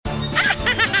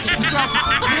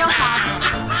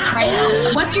I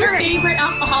know. What's your favorite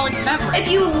alcoholic beverage?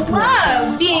 If you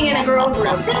love being in a girl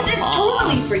group, this is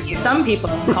totally for you. Some people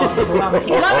call us overwhelming.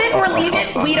 Love it or leave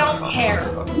it, we don't care.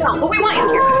 No, but we want you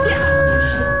here.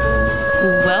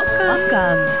 Yeah.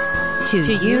 Welcome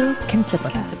to You Can Sip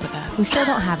With Us. We still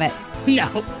don't have it.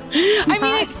 No. I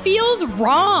mean, it feels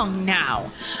wrong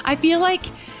now. I feel like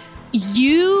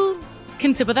You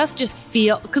Can Sip With Us just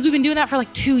feel, because we've been doing that for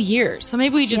like 2 years. So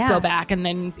maybe we just go back, and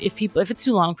then if it's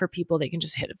too long for people, they can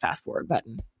just hit a fast forward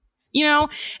button. You know,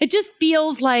 it just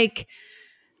feels like,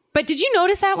 but did you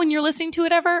notice that when you're listening to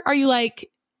it ever? Are you like,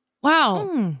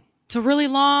 wow, it's a really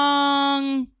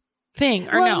long thing,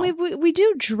 or no? We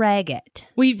do drag it.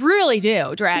 We really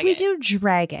do drag it. We do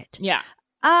drag it. Yeah.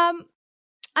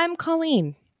 I'm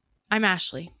Colleen. I'm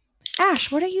Ashley.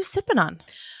 Ash, what are you sipping on?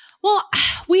 Well,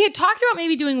 we had talked about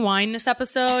maybe doing wine this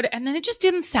episode, and then it just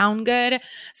didn't sound good.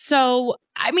 So,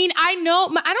 I mean, I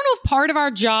don't know if part of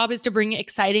our job is to bring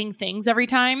exciting things every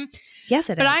time. Yes,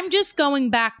 it is. But I'm just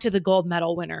going back to the gold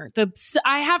medal winner.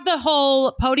 I have the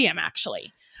whole podium,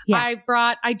 actually. Yeah.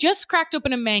 I just cracked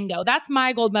open a mango. That's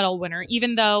my gold medal winner,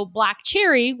 even though Black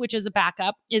Cherry, which is a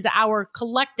backup, is our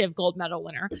collective gold medal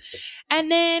winner. And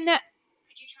then,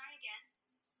 could you try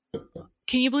again?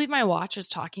 Can you believe my watch is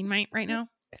talking right now?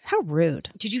 How rude.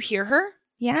 Did you hear her?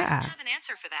 Yeah. I don't have an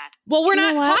answer for that. Well, we're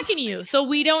not talking to you, so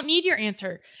we don't need your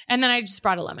answer. And then I just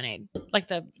brought a lemonade, like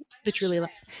the truly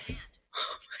lemonade.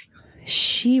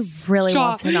 She really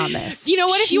wants in on this. You know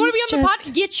what? If you want to be on the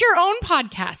pod, get your own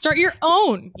podcast. Start your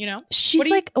own, you know? She's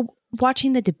like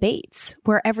watching the debates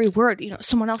where every word,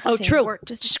 someone else is saying a word.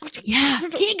 Yeah.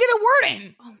 Can't get a word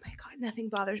in. Oh my God. Nothing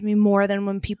bothers me more than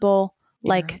when people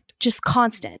just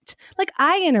constant. Like,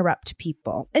 I interrupt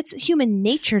people. It's human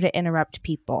nature to interrupt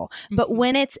people. Mm-hmm. But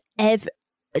when it's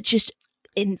just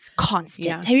constant.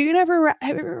 Yeah. Have you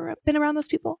ever been around those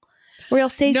people? Where you'll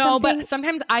say something? No, but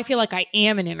sometimes I feel like I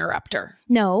am an interrupter.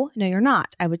 No, you're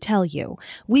not. I would tell you.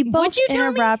 We both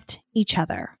interrupt each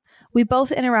other. We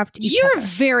both interrupt each other. You're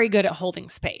very good at holding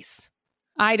space.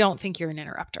 I don't think you're an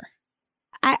interrupter.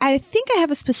 I think I have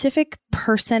a specific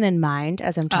person in mind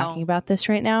as I'm talking about this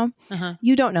right now. Uh-huh.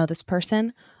 You don't know this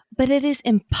person, but it is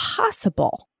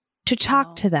impossible to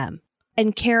talk to them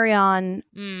and carry on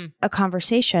a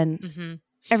conversation. Mm-hmm.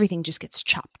 Everything just gets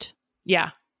chopped. Yeah.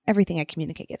 Everything I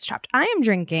communicate gets chopped. I am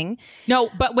drinking.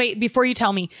 No, but wait, before you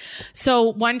tell me.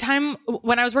 So one time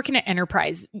when I was working at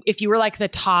Enterprise, if you were like the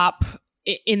top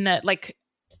in the, like,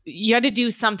 you had to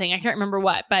do something. I can't remember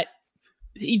what, but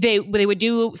they would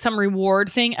do some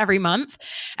reward thing every month.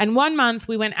 And one month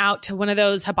we went out to one of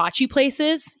those hibachi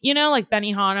places, like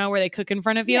Benihana, where they cook in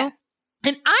front of you. Yeah.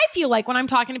 And I feel like when I'm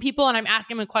talking to people and I'm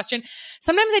asking them a question,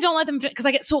 sometimes I don't let them because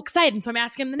I get so excited. And so I'm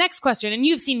asking them the next question. And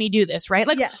you've seen me do this, right?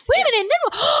 Like, wait a minute. And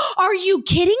then, are you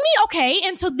kidding me? Okay.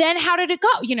 And so then how did it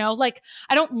go? Like,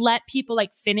 I don't let people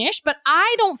finish, but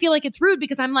I don't feel like it's rude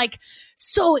because I'm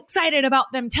so excited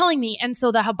about them telling me. And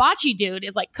so the hibachi dude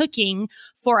is cooking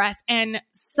for us. And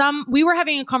we were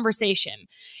having a conversation,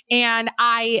 and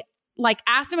I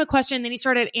asked him a question, and then he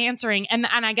started answering, and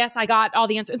I guess I got all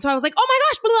the answers. And so I was like, oh my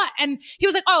gosh, blah, blah. And he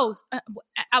was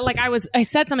like, I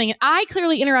said something, and I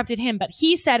clearly interrupted him, but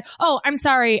he said, oh, I'm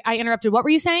sorry, I interrupted. What were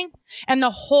you saying? And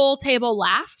the whole table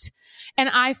laughed, and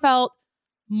I felt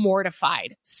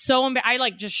mortified. So I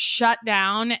just shut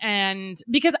down, and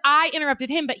because I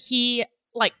interrupted him, but he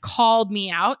called me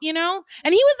out, and he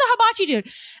was the hibachi dude.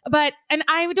 And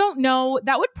I don't know,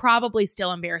 that would probably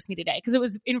still embarrass me today because it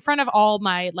was in front of all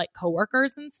my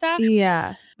coworkers and stuff.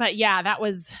 Yeah. But yeah, that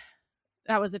was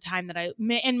a time that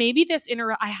and maybe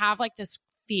I have this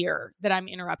fear that I'm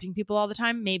interrupting people all the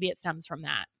time. Maybe it stems from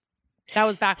that. That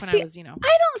was back when I was, I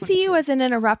don't see you as an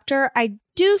interrupter. I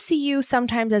do see you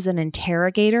sometimes as an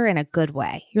interrogator in a good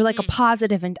way. You're a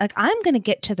positive, and I'm going to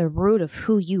get to the root of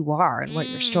who you are and what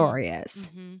your story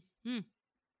is. Mm-hmm.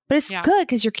 But it's good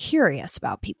because you're curious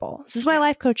about people. This is why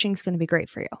life coaching is going to be great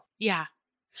for you. Yeah.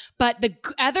 But the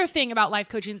other thing about life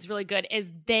coaching is really good is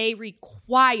they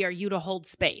require you to hold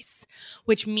space,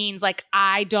 which means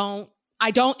I don't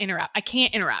interrupt. I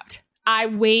can't interrupt. I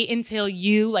wait until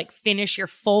you finish your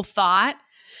full thought,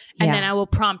 and then I will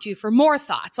prompt you for more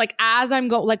thoughts. As I'm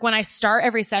when I start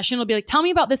every session, it'll be tell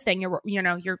me about this thing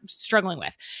you're struggling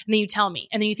with. And then you tell me,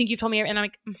 and then you think you've told me, and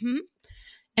I'm mm-hmm.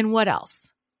 And what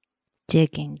else?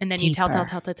 Digging. And then deeper. You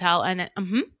tell, and then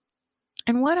mm-hmm.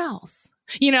 And what else?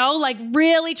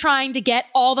 Really trying to get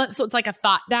all that. So it's a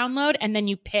thought download, and then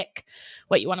you pick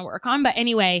what you want to work on. But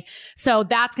anyway, so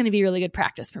that's going to be really good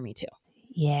practice for me too.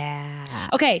 Yeah.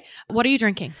 Okay. What are you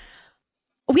drinking?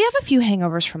 We have a few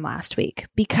hangovers from last week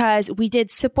because we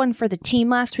did sip one for the team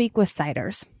last week with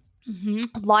ciders.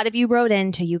 A lot of you wrote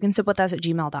in to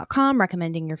youcansipwithus@gmail.com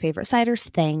recommending your favorite ciders.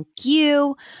 Thank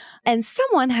you. And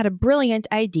someone had a brilliant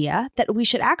idea that we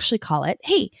should actually call it,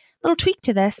 hey, little tweak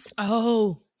to this.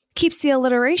 Oh. Keeps the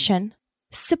alliteration.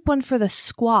 Sip one for the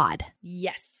squad.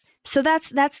 Yes. So that's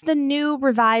the new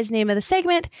revised name of the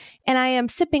segment. And I am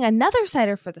sipping another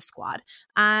cider for the squad.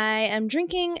 I am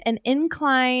drinking an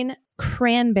Incline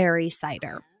cranberry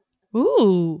cider.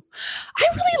 Ooh. I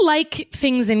really like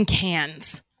things in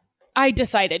cans. I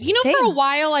decided. You know, Same. for a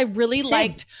while I really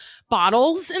liked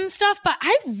bottles and stuff, but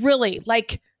I really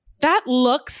like that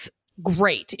looks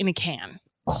great in a can.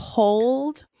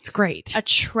 Cold. It's great.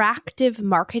 Attractive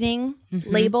marketing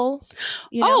label.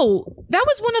 You know? Oh, that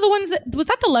was one of the ones was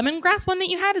that the lemongrass one that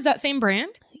you had? Is that same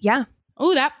brand? Yeah.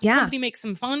 Oh, that company makes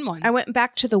some fun ones. I went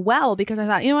back to the well because I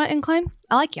thought, you know what, Incline?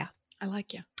 I like you. I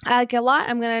like you. I like you a lot.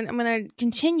 I'm gonna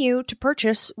continue to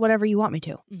purchase whatever you want me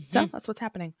to. So that's what's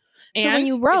happening. And so when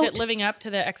you wrote, is it living up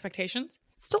to the expectations?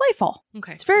 It's delightful.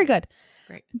 Okay. It's very good.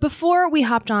 Great. Before we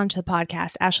hopped onto the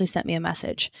podcast, Ashley sent me a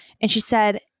message and she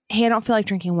said, hey, I don't feel like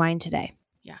drinking wine today.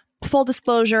 Yeah. Full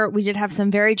disclosure, we did have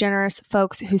some very generous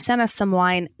folks who sent us some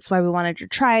wine. That's why we wanted to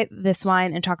try this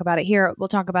wine and talk about it here. We'll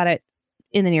talk about it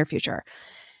in the near future.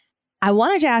 I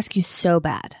wanted to ask you so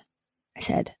bad. I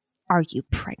said, are you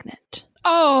pregnant?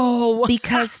 Oh.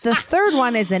 Because the third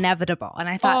one is inevitable. And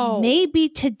I thought maybe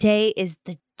today is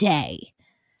the day.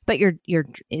 But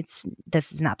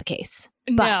this is not the case.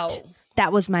 But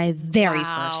that was my very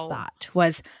first thought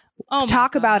was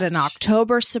talk about an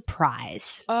October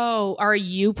surprise. Oh, are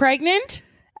you pregnant?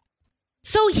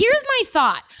 So here's my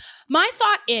thought. My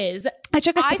thought is I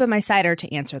took a sip of my cider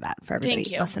to answer that for everybody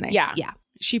thank you. listening. Yeah.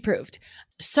 She proved.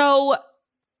 So,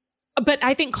 but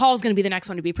I think Call's going to be the next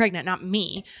one to be pregnant, not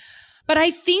me. But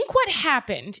I think what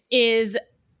happened is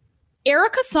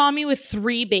Erica saw me with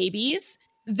 3 babies.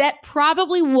 That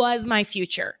probably was my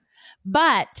future,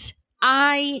 but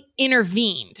I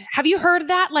intervened. Have you heard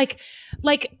that? Like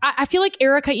I feel like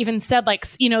Erica even said, like,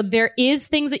 you know, there is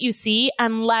things that you see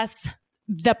unless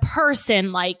the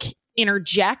person like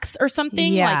interjects or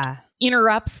something, like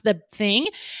interrupts the thing.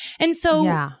 And so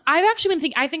I've actually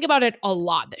been I think about it a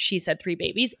lot that she said 3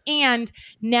 babies. And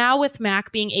now with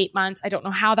Mac being 8 months, I don't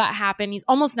know how that happened. He's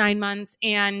almost 9 months.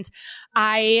 And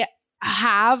I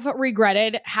have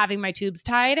regretted having my tubes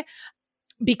tied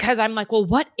because I'm like, well,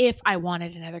 what if I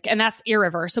wanted another kid? And that's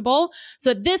irreversible. So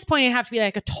at this point, it'd have to be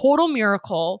like a total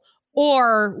miracle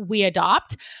or we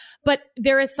adopt. But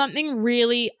there is something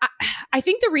really, I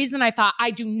think the reason I thought I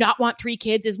do not want 3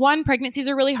 kids is 1, pregnancies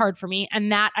are really hard for me.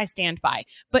 And that I stand by.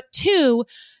 But 2,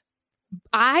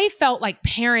 I felt like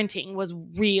parenting was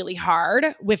really hard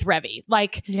with Revy.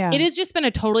 Like it has just been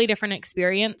a totally different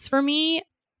experience for me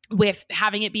with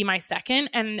having it be my second.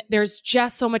 And there's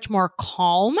just so much more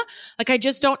calm. Like I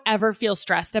just don't ever feel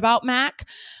stressed about Mac.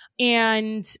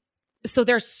 And so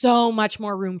there's so much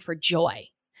more room for joy.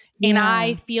 And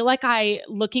I feel like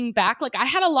looking back, like I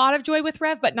had a lot of joy with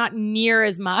Rev, but not near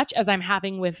as much as I'm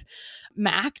having with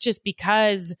Mac, just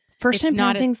because first time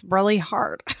parenting's really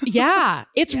hard.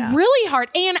 It's really hard.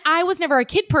 And I was never a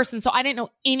kid person. So I didn't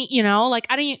know any, you know, like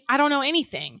I don't know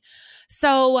anything.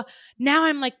 So now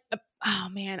I'm like, oh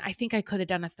man, I think I could have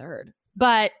done a third,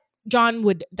 but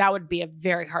that would be a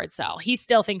very hard sell. He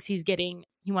still thinks he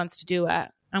wants to do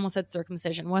I almost said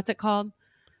circumcision. What's it called?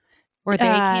 Or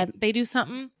they do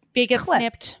something? They get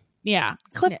snipped. Yeah.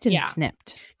 Clipped and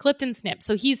snipped. Clipped and snipped.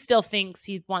 So he still thinks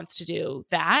he wants to do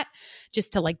that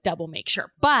just to like double make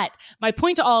sure. But my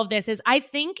point to all of this is I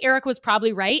think Eric was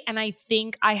probably right. And I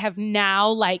think I have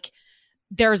now like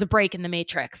there's a break in the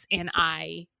matrix and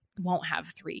I won't have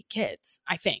 3 kids,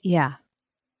 I think. Yeah.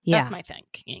 That's my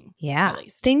thinking. Yeah. At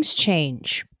least. Things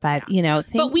change, but you know,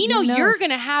 but we know you're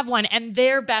going to have one and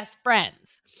they're best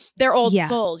friends. They're old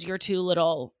souls.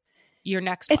 Your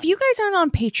next one. If you guys aren't on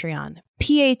Patreon,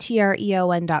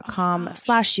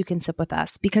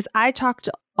 patreon.com/youcansipwithus, because I talked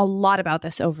a lot about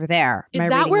this over there. Is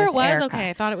that where it was? Erica. Okay.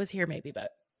 I thought it was here maybe,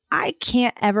 but I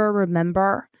can't ever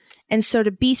remember. And so to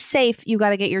be safe, you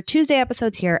got to get your Tuesday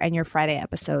episodes here and your Friday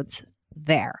episodes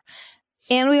there.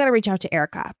 And we got to reach out to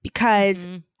Erica because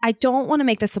I don't want to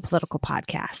make this a political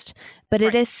podcast, but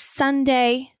it is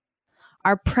Sunday.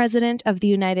 Our president of the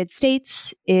United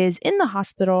States is in the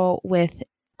hospital with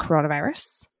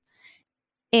coronavirus,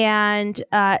 and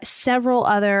several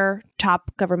other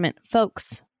top government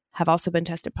folks have also been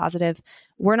tested positive.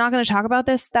 We're not going to talk about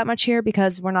this that much here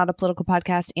because we're not a political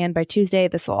podcast. And by Tuesday,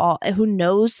 this will who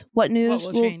knows what news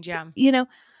will change, you know,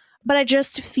 but I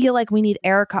just feel like we need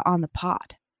Erica on the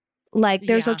pod. Like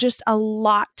there's just a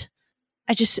lot.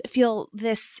 I just feel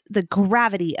the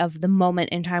gravity of the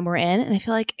moment in time we're in. And I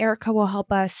feel like Erica will help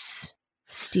us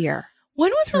steer.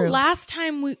 When was through. the last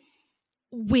time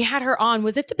we had her on?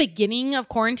 Was it the beginning of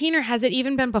quarantine or has it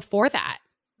even been before that?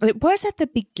 It was at the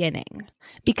beginning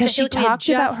because she like we had talked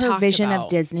about just her talked vision about-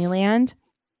 of Disneyland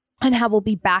and how we'll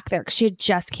be back there because she had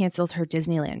just canceled her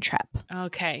Disneyland trip.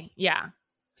 Okay. Yeah.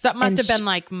 So that must And have been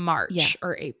like March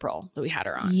or April that we had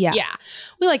her on. Yeah. Yeah.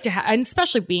 We like to have, and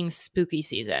especially being spooky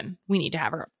season, we need to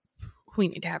have her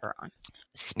on.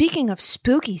 Speaking of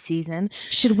spooky season,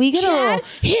 should we get a Chad, little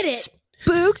hit it.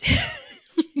 spooked?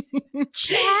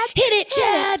 Chad, Hit it,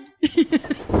 Chad.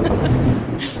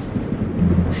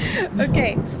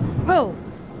 Okay. Oh,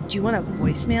 do you want a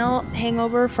voicemail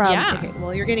hangover from? Yeah. Okay.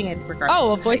 Well, you're getting it regardless.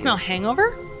 Oh, a of how voicemail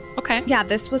hangover? Okay. Yeah,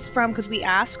 this was from because we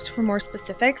asked for more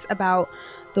specifics about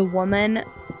the woman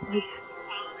who.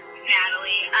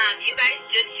 Natalie, you guys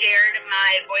just shared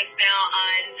my voicemail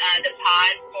on the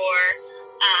pod for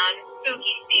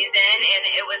spooky season, and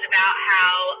it was about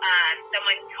how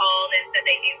someone called and said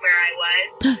they knew where I was,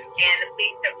 and the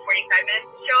police took 45 minutes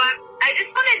to show up. I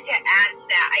just wanted to add to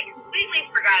that. I completely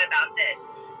forgot about this.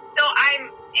 So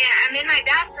I'm in my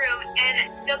bathroom, and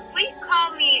the police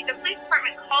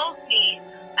department calls me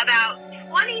about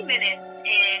 20 minutes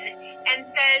in and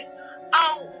says,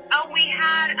 oh, we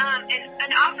had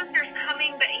an officer's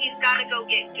coming, but he's got to go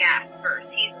get gas first.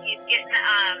 He's getting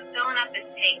filling up his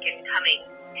tank and coming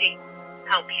to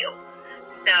help you.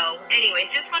 So, anyways,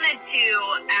 just wanted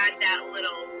to add that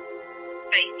little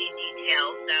spicy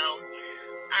detail. So,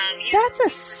 That's a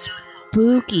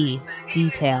spooky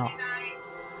detail.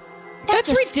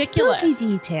 That's a ridiculous.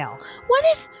 Spooky detail. What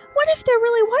if there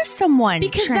really was someone?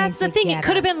 Because trying that's the to thing. get It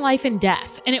could have her? been life and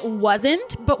death, and it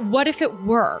wasn't. But what if it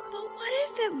were? But what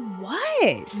if it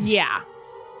was? Yeah.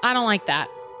 I don't like that.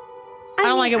 I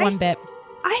don't mean, like it one bit.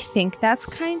 I think that's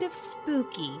kind of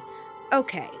spooky.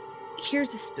 Okay,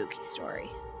 here's a spooky story.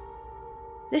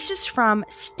 This is from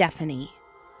Stephanie.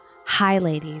 Hi,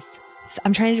 ladies.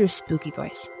 I'm trying to do a spooky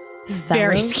voice.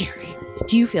 Very Fellows- scary.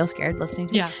 Do you feel scared listening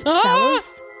to me? Yeah.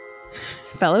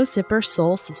 Fellow sipper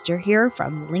soul sister here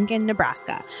from Lincoln,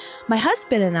 Nebraska. My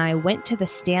husband and I went to the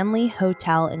Stanley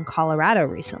Hotel in Colorado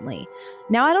recently.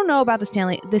 Now, I don't know about the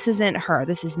Stanley. This isn't her.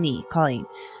 This is me, Colleen.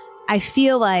 I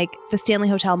feel like the Stanley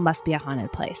Hotel must be a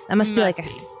haunted place. That must be like a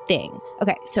thing.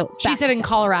 Okay, so She back said to in Stephanie.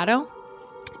 Colorado?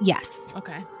 Yes.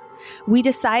 Okay. We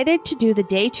decided to do the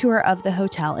day tour of the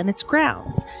hotel and its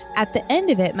grounds. At the end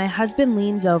of it, my husband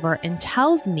leans over and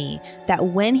tells me that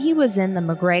when he was in the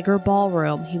McGregor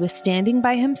ballroom, he was standing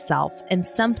by himself and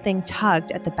something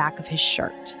tugged at the back of his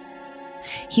shirt.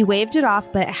 He waved it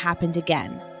off, but it happened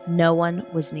again. No one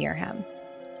was near him.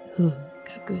 Ooh,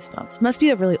 got goosebumps. Must be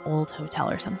a really old hotel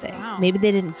or something. Wow. Maybe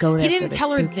they didn't go there. He for didn't the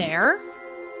tell her spookies. there?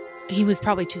 He was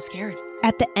probably too scared.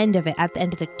 At the end of it, at the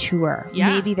end of the tour, Yeah.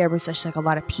 maybe there was just like a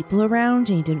lot of people around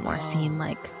and he didn't want to seem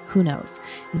like, who knows.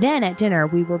 Then at dinner,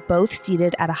 we were both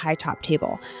seated at a high top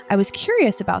table. I was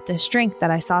curious about this drink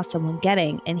that I saw someone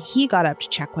getting and he got up to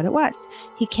check what it was.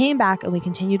 He came back and we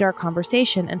continued our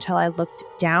conversation until I looked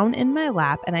down in my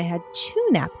lap and I had 2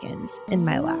 napkins in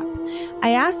my lap.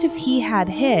 I asked if he had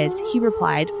his. He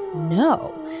replied,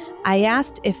 no. I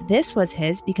asked if this was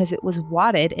his because it was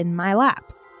wadded in my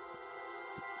lap.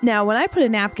 Now, when I put a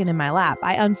napkin in my lap,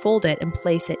 I unfold it and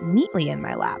place it neatly in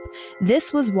my lap.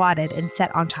 This was wadded and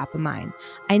set on top of mine.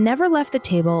 I never left the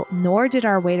table, nor did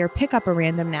our waiter pick up a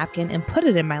random napkin and put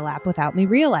it in my lap without me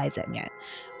realizing it.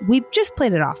 We just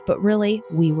played it off, but really,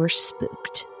 we were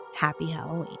spooked. Happy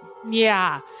Halloween.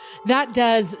 Yeah. That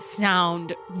does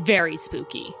sound very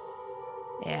spooky.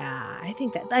 Yeah, I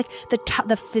think that like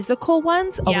the physical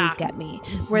ones always get me,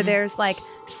 where there's like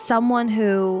someone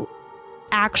who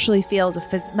actually feels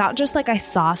not just like I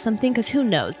saw something, because who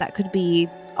knows, that could be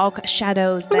all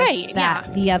shadows,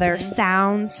 the other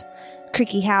sounds,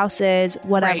 creaky houses,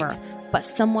 whatever. Right. But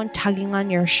someone tugging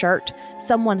on your shirt,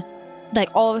 someone like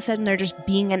all of a sudden they're just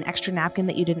being an extra napkin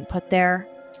that you didn't put there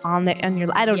on your.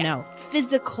 I don't know.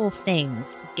 Physical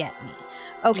things get me.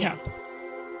 Okay. Yeah.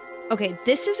 Okay.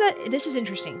 This is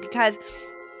interesting because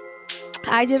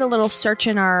I did a little search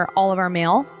in all of our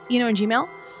mail, in Gmail.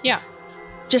 Yeah.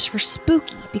 Just for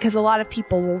spooky, because a lot of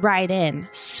people will write in,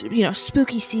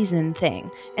 spooky season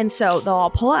thing. And so they'll all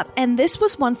pull up. And this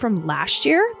was one from last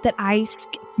year that I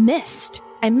missed.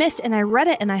 And I read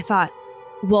it and I thought,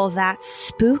 well, that's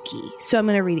spooky. So I'm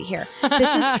going to read it here.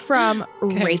 This is from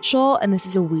Rachel, and this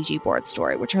is a Ouija board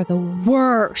story, which are the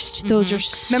worst. Those are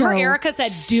so Remember Erica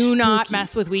said, do not spooky.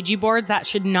 mess with Ouija boards? That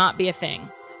should not be a thing.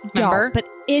 Remember? don't. But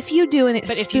if you do and it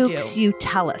But if you spooks do. you,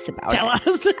 tell us about Tell it.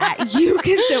 us. You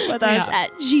can sit with us Yeah.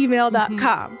 at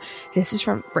gmail.com. This is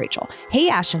from Rachel. Hey,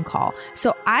 Ash and Call.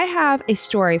 So I have a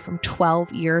story from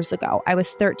 12 years ago. I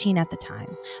was 13 at the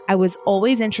time. I was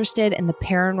always interested in the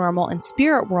paranormal and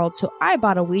spirit world, so I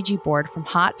bought a Ouija board from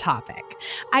Hot Topic.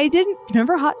 I didn't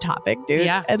remember Hot Topic, dude.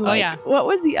 Yeah. And Oh, yeah. what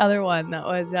was the other one that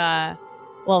was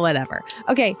well, whatever.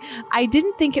 Okay. I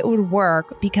didn't think it would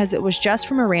work because it was just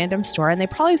from a random store and they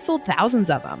probably sold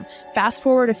thousands of them. Fast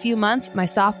forward a few months, my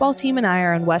softball team and I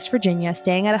are in West Virginia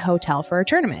staying at a hotel for a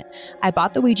tournament. I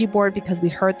bought the Ouija board because we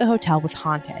heard the hotel was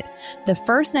haunted. The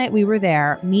first night we were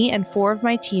there, me and 4 of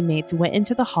my teammates went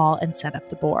into the hall and set up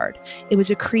the board. It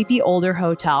was a creepy older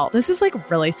hotel. This is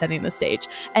like really setting the stage.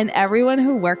 And everyone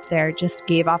who worked there just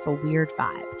gave off a weird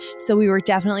vibe. So we were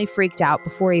definitely freaked out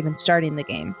before even starting the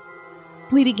game.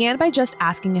 We began by just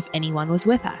asking if anyone was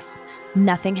with us.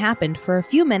 Nothing happened for a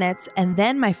few minutes, and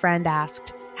then my friend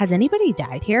asked, "Has anybody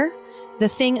died here?" The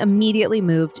thing immediately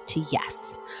moved to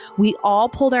yes. We all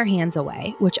pulled our hands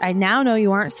away, which I now know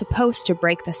you aren't supposed to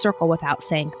break the circle without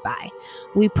saying goodbye.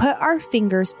 We put our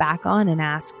fingers back on and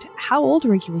asked, "How old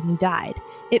were you when you died?"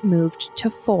 It moved to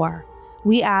 4.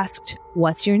 We asked,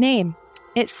 "What's your name?"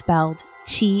 It spelled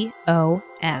Tom.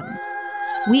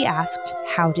 We asked,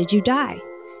 "How did you die?"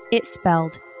 It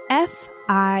spelled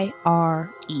Fire.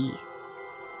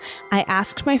 I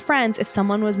asked my friends if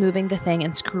someone was moving the thing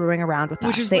and screwing around with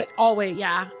Which us. is always,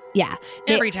 yeah. Yeah.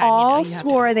 Every They time, all you have to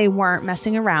swore ask. they weren't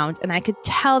messing around, and I could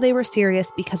tell they were serious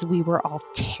because we were all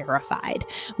terrified.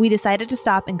 We decided to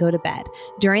stop and go to bed.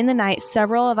 During the night,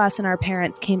 several of us and our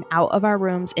parents came out of our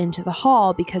rooms into the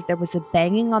hall because there was a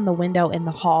banging on the window in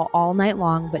the hall all night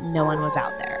long, but no one was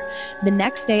out there. The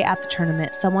next day at the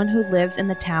tournament, someone who lives in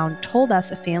the town told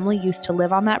us a family used to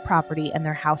live on that property and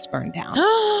their house burned down.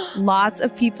 Lots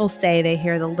of people say they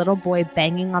hear the little boy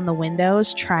banging on the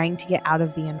windows trying to get out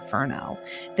of the inferno.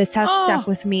 This has stuck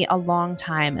with me a long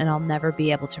time and I'll never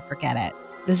be able to forget it.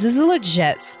 This is a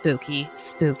legit spooky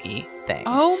thing.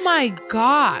 Oh my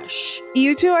gosh.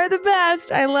 You two are the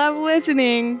best. I love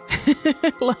listening.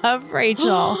 Love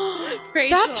Rachel.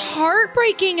 That's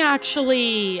heartbreaking,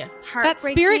 actually. That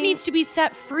spirit Heartbreaking. needs to be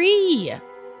set free.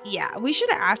 Yeah, we should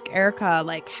ask Erica,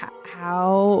 like,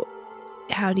 how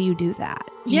do you do that?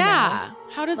 You Yeah. know?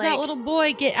 How does Like- that little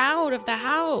boy get out of the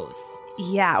house?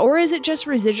 Yeah, or is it just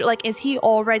residual? Like, is he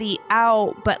already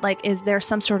out, but like, is there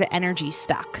some sort of energy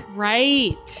stuck?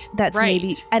 Right. That's right.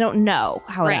 maybe, I don't know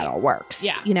how Right. that all works.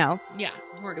 Yeah. You know? Yeah,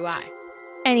 nor do I.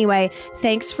 Anyway,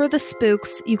 thanks for the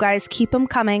spooks. You guys keep them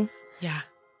coming. Yeah.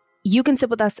 You can sit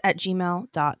with us at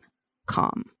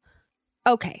gmail.com.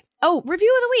 Okay. Oh,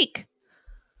 review of the week.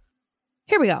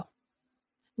 Here we go.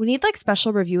 We need like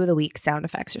special review of the week sound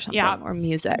effects or something, Yeah. or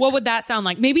music. What would that sound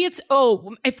like? Maybe it's,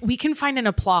 if we can find an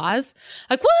applause,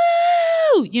 like,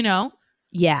 woo, you know,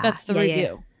 Yeah. that's the yeah,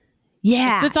 review.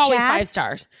 Yeah. It's always Chad? 5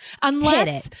 stars.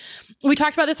 Unless we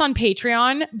talked about this on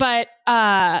Patreon, but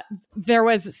there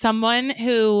was someone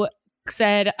who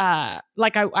said,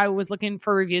 like I was looking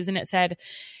for reviews and it said,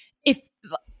 if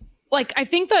like, I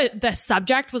think the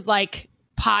subject was like,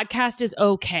 podcast is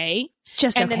okay.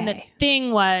 Just and okay. then the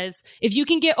thing was, if you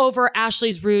can get over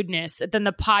Ashley's rudeness, then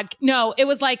no, it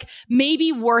was like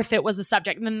maybe worth it was the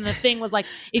subject. And then the thing was like,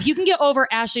 if you can get over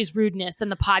Ashley's rudeness, then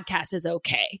the podcast is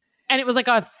okay. And it was like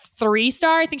a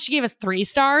 3-star. I think she gave us 3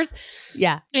 stars.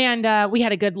 Yeah. And we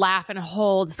had a good laugh and a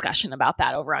whole discussion about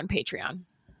that over on Patreon.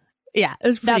 Yeah. It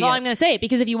was pretty That's all good. I'm going to say,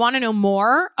 because if you want to know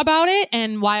more about it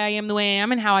and why I am the way I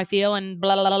am and how I feel and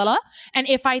blah, blah, blah, blah, blah. And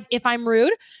if I'm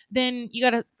rude, then you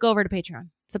got to go over to Patreon.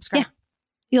 Subscribe. Yeah.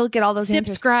 You'll get all those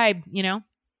answers. Subscribe, you know?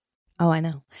 Oh, I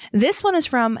know. This one is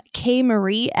from K.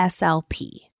 Marie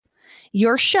SLP.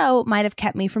 Your show might have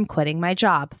kept me from quitting my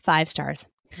job. 5 stars.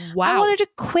 Wow. I wanted to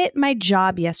quit my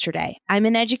job yesterday. I'm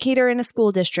an educator in a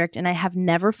school district, and I have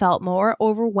never felt more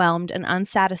overwhelmed and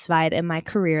unsatisfied in my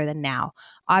career than now.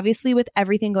 Obviously, with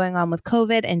everything going on with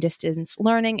COVID and distance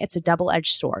learning, it's a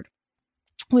double-edged sword.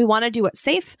 We want to do it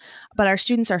safe, but our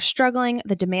students are struggling.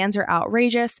 The demands are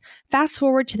outrageous. Fast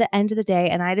forward to the end of the day,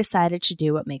 and I decided to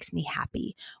do what makes me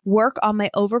happy. Work on my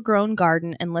overgrown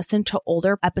garden and listen to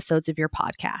older episodes of your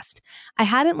podcast. I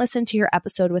hadn't listened to your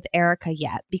episode with Erica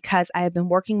yet because I have been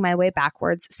working my way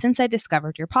backwards since I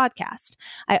discovered your podcast.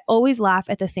 I always laugh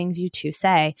at the things you two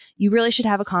say. You really should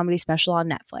have a comedy special on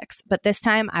Netflix. But this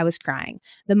time I was crying.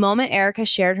 The moment Erica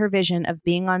shared her vision of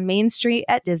being on Main Street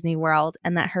at Disney World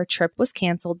and that her trip was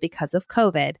canceled because of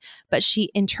COVID, but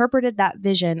she interpreted that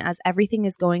vision as everything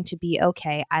is going to be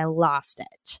okay, I lost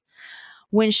it.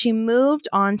 When she moved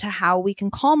on to how we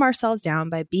can calm ourselves down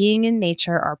by being in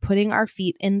nature or putting our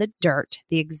feet in the dirt,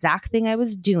 the exact thing I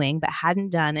was doing but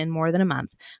hadn't done in more than a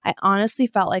month, I honestly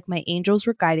felt like my angels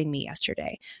were guiding me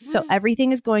yesterday. So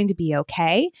everything is going to be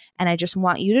okay. And I just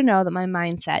want you to know that my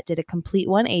mindset did a complete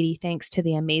 180 thanks to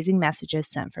the amazing messages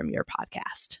sent from your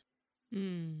podcast.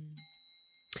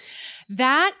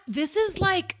 This is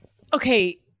like,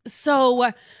 okay,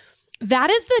 so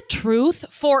that is the truth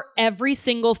for every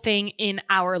single thing in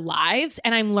our lives.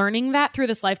 And I'm learning that through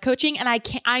this life coaching. And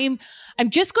I'm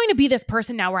just going to be this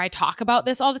person now where I talk about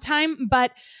this all the time.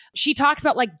 But she talks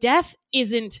about like death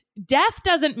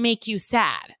doesn't make you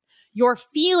sad. Your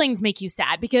feelings make you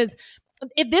sad, because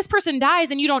if this person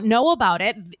dies and you don't know about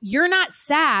it, you're not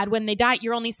sad when they die.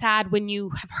 You're only sad when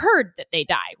you have heard that they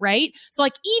die, right? So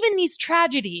like even these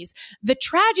tragedies, the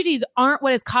tragedies aren't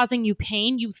what is causing you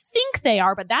pain. You think they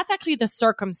are, but that's actually the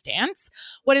circumstance.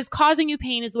 What is causing you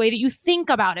pain is the way that you think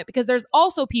about it, because there's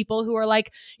also people who are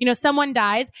like, someone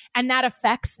dies and that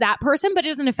affects that person, but it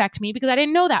doesn't affect me because I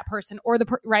didn't know that person or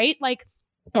right? Like,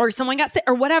 or someone got sick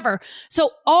or whatever.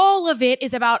 So all of it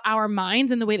is about our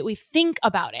minds and the way that we think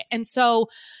about it. And so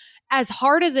as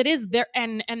hard as it is there,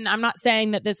 and I'm not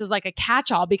saying that this is like a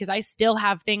catch-all, because I still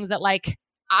have things that like,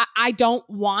 I don't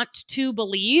want to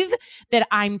believe that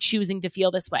I'm choosing to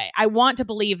feel this way. I want to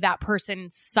believe that person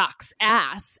sucks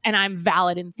ass and I'm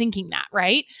valid in thinking that,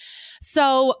 right?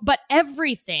 So, but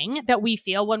everything that we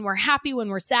feel when we're happy, when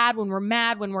we're sad, when we're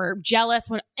mad, when we're jealous,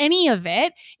 when any of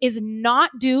it is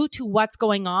not due to what's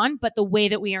going on, but the way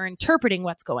that we are interpreting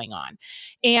what's going on.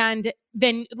 And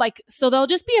then so there'll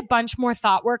just be a bunch more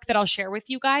thought work that I'll share with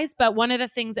you guys. But one of the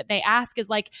things that they ask is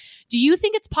like, do you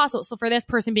think it's possible? So for this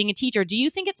person being a teacher, do you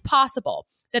think it's possible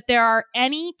that there are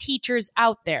any teachers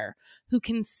out there who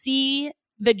can see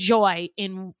the joy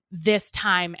in this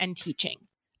time and teaching?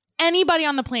 Anybody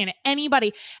on the planet,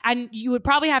 anybody. And you would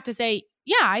probably have to say,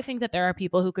 yeah, I think that there are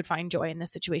people who could find joy in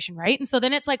this situation, right? And so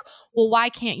then it's like, well, why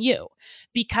can't you?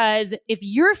 Because if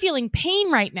you're feeling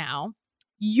pain right now,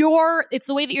 it's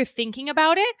the way that you're thinking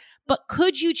about it, but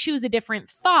could you choose a different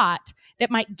thought that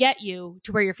might get you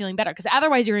to where you're feeling better? Because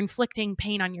otherwise you're inflicting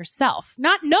pain on yourself,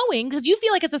 not knowing, because you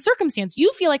feel like it's a circumstance.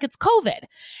 You feel like it's COVID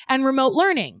and remote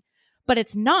learning, but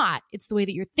it's not. It's the way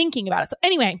that you're thinking about it. So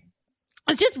anyway,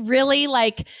 it's just really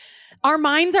like our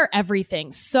minds are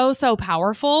everything. So, so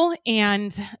powerful.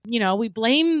 And, we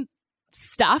blame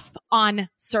stuff on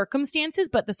circumstances,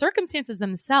 but the circumstances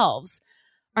themselves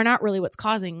are not really what's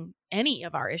causing any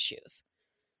of our issues,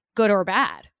 good or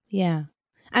bad. Yeah.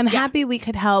 I'm happy we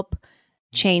could help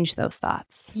change those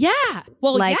thoughts. Yeah.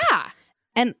 Well, yeah.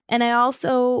 And I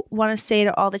also want to say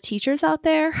to all the teachers out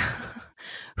there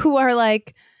who are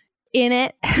like in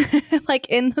it, like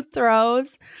in the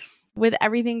throes with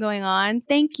everything going on.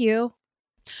 Thank you.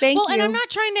 Thank you. And I'm not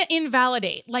trying to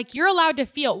invalidate. Like, you're allowed to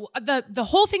feel. The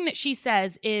whole thing that she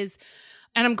says is,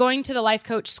 and I'm going to the life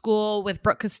coach school with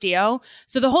Brooke Castillo.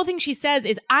 So the whole thing she says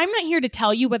is, I'm not here to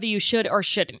tell you whether you should or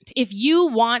shouldn't. If you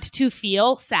want to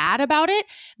feel sad about it,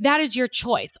 that is your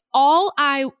choice. All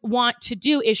I want to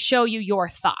do is show you your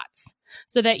thoughts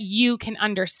so that you can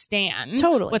understand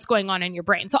what's going on in your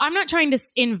brain. So I'm not trying to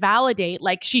invalidate,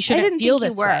 like, she shouldn't feel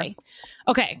this way.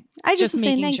 Okay. I just was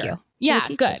saying thank you. Yeah,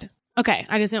 good. Okay.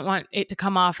 I just didn't want it to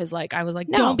come off as like, I was like,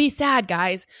 don't be sad,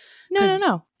 guys. No.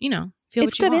 Feel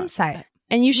it's what you good want. insight.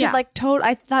 And you should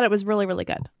I thought it was really, really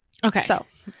good. Okay. So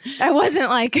I wasn't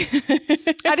like,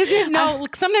 I just didn't know.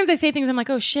 Sometimes I say things, I'm like,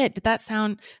 oh shit, that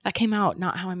came out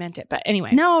not how I meant it. But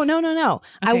anyway. No. Okay.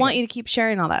 I want you to keep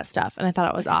sharing all that stuff. And I thought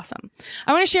it was awesome.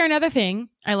 I want to share another thing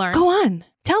I learned. Go on.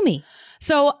 Tell me.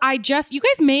 So you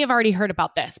guys may have already heard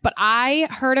about this, but I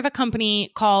heard of a company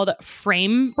called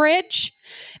FrameBridge.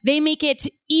 They make it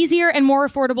easier and more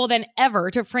affordable than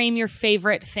ever to frame your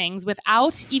favorite things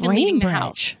without even leaving the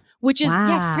house. Which is,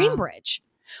 FrameBridge,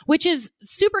 which is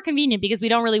super convenient because we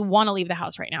don't really want to leave the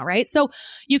house right now, right? So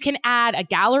you can add a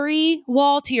gallery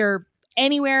wall to your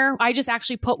anywhere. I just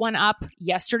actually put one up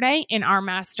yesterday in our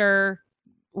master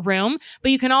room,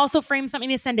 but you can also frame something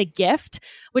to send a gift,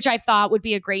 which I thought would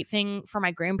be a great thing for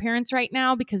my grandparents right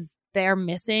now because they're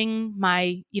missing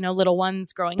my, little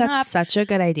ones growing up. That's such a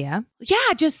good idea.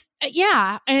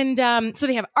 Yeah. And so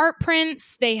they have art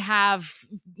prints, they have,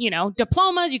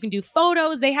 diplomas, you can do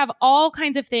photos, they have all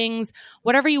kinds of things,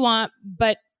 whatever you want,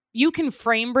 but you can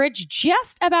FrameBridge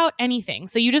just about anything.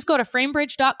 So you just go to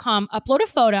framebridge.com, upload a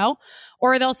photo,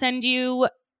 or they'll send you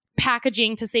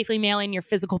packaging to safely mail in your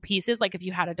physical pieces, like if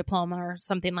you had a diploma or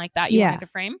something like that you wanted to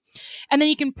frame. And then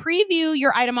you can preview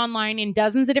your item online in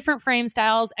dozens of different frame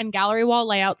styles and gallery wall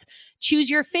layouts. Choose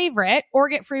your favorite or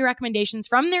get free recommendations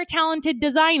from their talented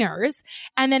designers.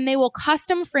 And then they will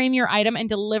custom frame your item and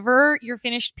deliver your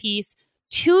finished piece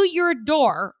to your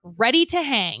door, ready to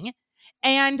hang.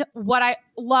 And what I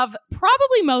love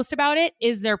probably most about it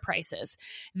is their prices.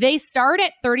 They start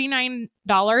at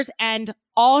 $39 and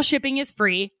all shipping is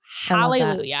free.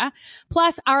 Hallelujah.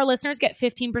 Plus, our listeners get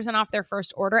 15% off their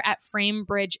first order at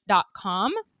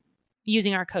framebridge.com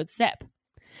using our code SIP.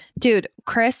 Dude,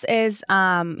 Chris is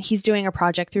he's doing a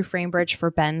project through Framebridge for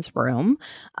Ben's room.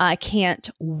 I can't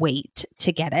wait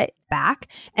to get it back.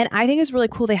 And I think it's really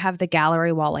cool they have the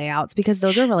gallery wall layouts because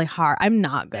those are really hard. I'm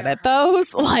not good at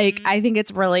those. Like, I think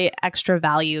it's really extra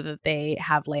value that they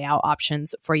have layout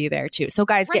options for you there too. So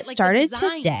guys, get started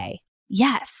today.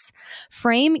 Yes.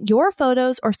 Frame your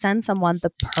photos or send someone the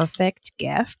perfect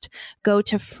gift. Go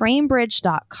to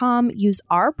framebridge.com. Use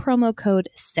our promo code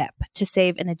SIP to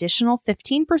save an additional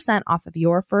 15% off of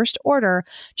your first order.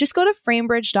 Just go to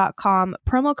framebridge.com,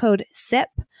 promo code SIP,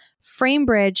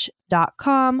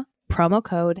 framebridge.com, promo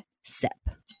code SIP.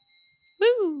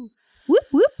 Woo! Whoop,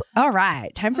 whoop. All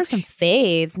right. Time for some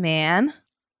faves, man.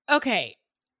 Okay.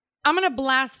 I'm going to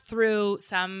blast through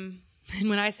some... And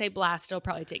when I say blast, it'll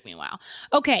probably take me a while.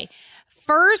 Okay.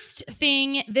 First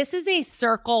thing, this is a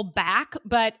circle back,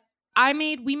 but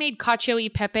we made cacio e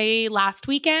pepe last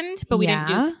weekend, but we didn't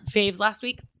do faves last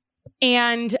week.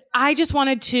 And I just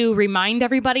wanted to remind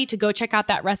everybody to go check out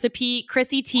that recipe,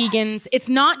 Chrissy Teigen's. It's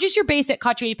not just your basic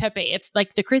cacio e pepe. It's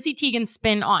like the Chrissy Teigen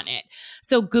spin on it.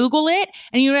 So Google it.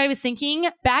 And you know what I was thinking?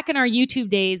 Back in our YouTube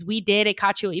days, we did a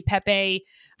cacio e pepe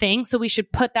thing. So we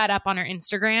should put that up on our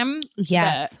Instagram.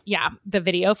 Yes. The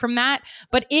video from that.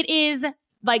 But it is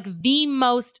like the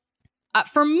most,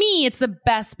 for me, it's the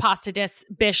best pasta dish.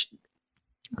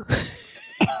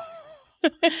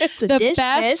 It's the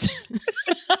best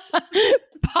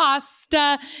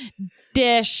pasta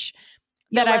dish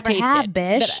that I've tasted.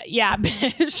 Bish.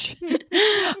 Bish.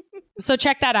 So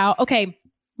check that out. Okay.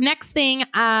 Next thing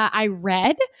I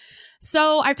read.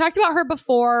 So I've talked about her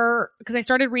before because I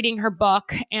started reading her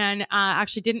book and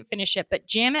actually didn't finish it. But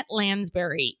Janet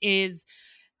Lansbury is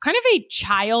kind of a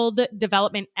child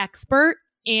development expert.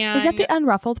 And is that the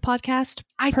Unruffled podcast?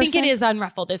 I think it is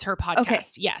Unruffled is her podcast. Okay.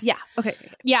 Yes. Yeah. Okay.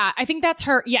 Yeah. I think that's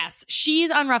her. Yes. She's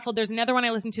Unruffled. There's another one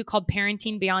I listen to called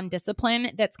Parenting Beyond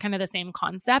Discipline. That's kind of the same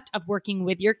concept of working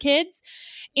with your kids.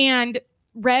 And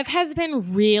Rev has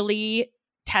been really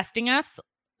testing us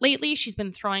lately. She's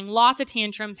been throwing lots of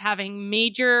tantrums, having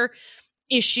major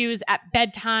issues at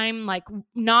bedtime, like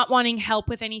not wanting help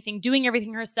with anything, doing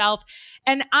everything herself.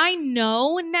 And I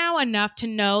know now enough to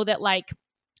know that like,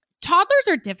 toddlers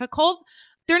are difficult.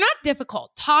 They're not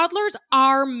difficult. Toddlers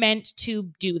are meant to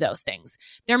do those things.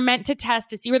 They're meant to test,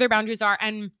 to see where their boundaries are.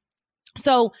 And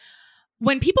so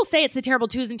when people say it's the terrible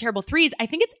twos and terrible threes, I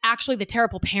think it's actually the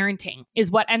terrible parenting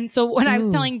is what. And so when I was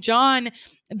telling John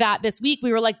that this week,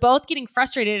 we were like both getting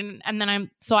frustrated. And then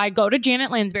I go to Janet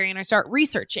Lansbury and I start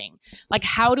researching, like,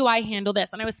 how do I handle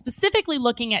this? And I was specifically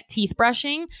looking at teeth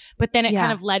brushing, but then it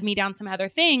kind of led me down some other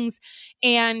things.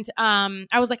 And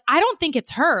I was like, I don't think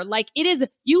it's her. Like, it is,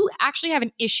 you actually have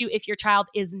an issue if your child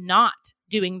is not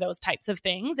doing those types of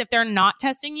things. If they're not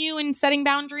testing you and setting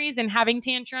boundaries and having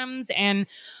tantrums and,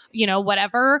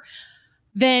 whatever,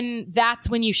 then that's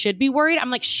when you should be worried. I'm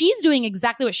like, she's doing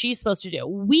exactly what she's supposed to do.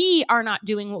 We are not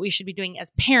doing what we should be doing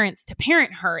as parents to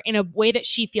parent her in a way that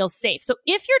she feels safe. So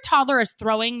if your toddler is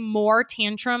throwing more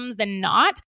tantrums than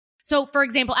not, so for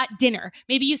example, at dinner,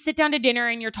 maybe you sit down to dinner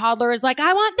and your toddler is like,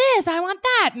 I want this, I want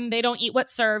that. And they don't eat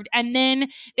what's served. And then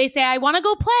they say, I want to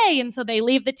go play. And so they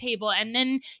leave the table. And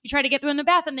then you try to get them in the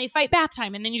bath and they fight bath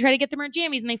time. And then you try to get them in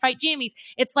jammies and they fight jammies.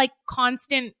 It's like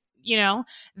constant,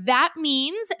 that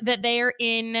means that they're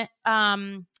in,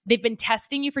 they've been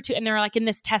testing you and they're like in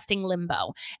this testing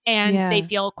limbo and they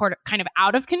feel kind of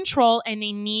out of control and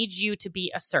they need you to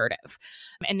be assertive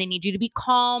and they need you to be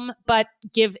calm, but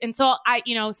and so I,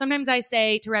 sometimes I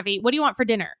say to Revi, what do you want for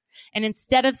dinner? And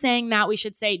instead of saying that, we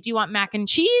should say, do you want mac and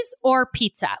cheese or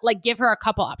pizza? Like give her a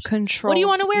couple options. What do you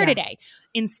want to wear today?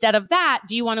 Instead of that,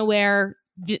 do you want to wear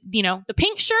the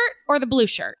pink shirt or the blue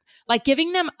shirt? Like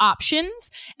giving them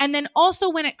options. And then also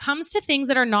when it comes to things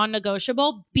that are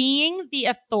non-negotiable, being the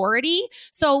authority.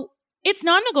 So it's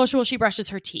non-negotiable she brushes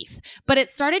her teeth, but it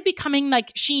started becoming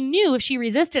like she knew if she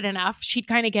resisted enough, she'd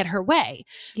kind of get her way.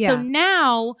 Yeah. So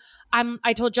now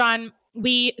I told John,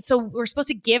 we're supposed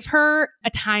to give her a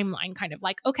timeline, kind of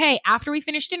like, okay, after we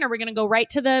finish dinner, we're going to go right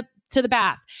to the to the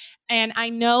bath. And I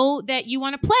know that you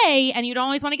want to play and you don't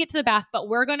always want to get to the bath, but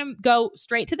we're going to go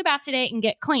straight to the bath today and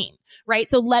get clean, right?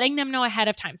 So letting them know ahead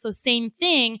of time. So same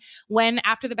thing when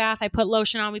after the bath, I put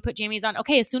lotion on, we put jammies on.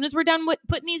 Okay, as soon as we're done with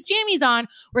putting these jammies on,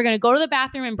 we're going to go to the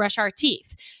bathroom and brush our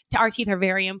teeth. Our teeth are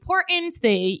very important.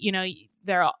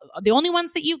 They're the only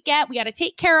ones that you get. We got to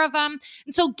take care of them.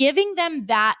 And so giving them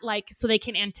that, like, so they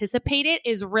can anticipate it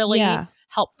is really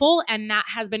helpful. And that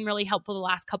has been really helpful the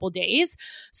last couple of days.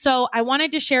 So I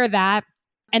wanted to share that.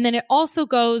 And then it also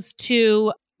goes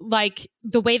to like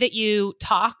the way that you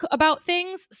talk about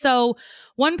things. So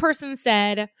one person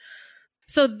said,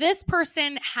 so this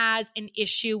person has an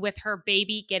issue with her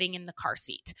baby getting in the car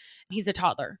seat. He's a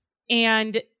toddler.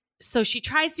 And so she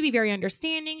tries to be very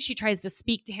understanding. She tries to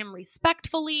speak to him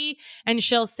respectfully. And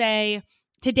she'll say,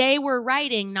 today we're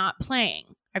writing, not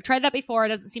playing. I've tried that before. It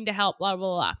doesn't seem to help, blah,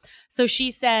 blah, blah. So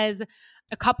she says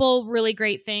a couple really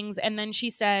great things. And then she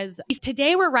says,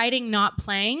 today we're writing, not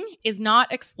playing is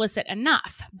not explicit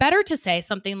enough. Better to say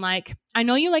something like, I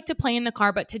know you like to play in the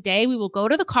car, but today we will go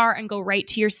to the car and go right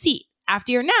to your seat.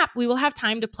 After your nap, we will have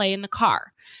time to play in the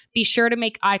car. Be sure to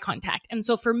make eye contact. And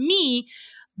so for me,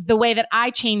 the way that I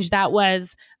changed that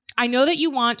was, I know that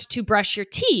you want to brush your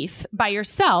teeth by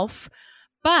yourself,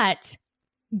 but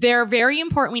they're very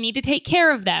important. We need to take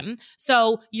care of them.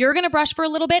 So you're going to brush for a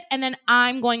little bit and then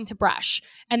I'm going to brush.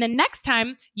 And then next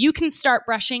time you can start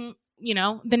brushing,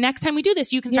 the next time we do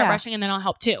this, you can start brushing and then I'll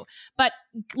help too. But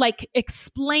like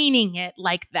explaining it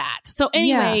like that. So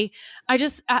anyway,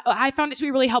 I found it to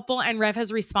be really helpful and Rev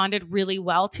has responded really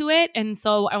well to it. And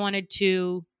so I wanted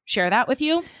to share that with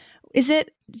you.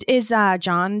 Is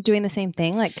John doing the same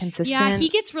thing? Like consistent? Yeah, he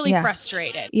gets really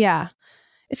frustrated. Yeah.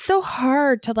 It's so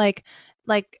hard to like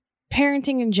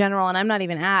parenting in general. And I'm not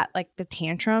even at like the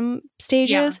tantrum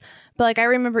stages, but like, I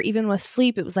remember even with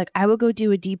sleep, it was like, I would go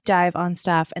do a deep dive on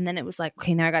stuff. And then it was like,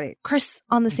 okay, now I got to get Chris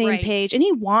on the same page. And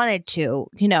he wanted to,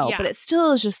 but it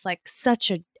still is just like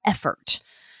such an effort.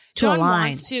 John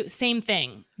wants to, same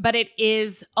thing, but it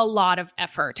is a lot of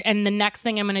effort. And the next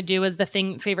thing I'm going to do is the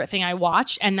favorite thing I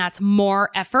watch, and that's more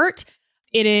effort.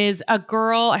 It is a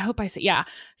girl. I hope I say,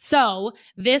 So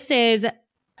this is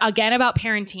again about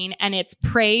parenting, and it's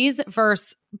praise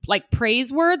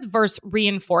words versus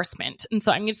reinforcement. And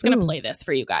so I'm just going to play this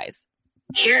for you guys.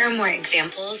 Here are more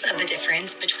examples of the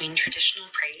difference between traditional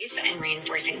praise and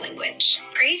reinforcing language.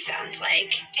 Praise sounds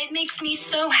like, it makes me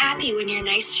so happy when you're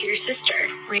nice to your sister.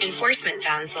 Reinforcement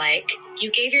sounds like, you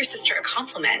gave your sister a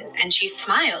compliment and she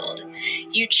smiled.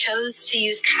 You chose to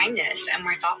use kindness and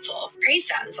were thoughtful. Praise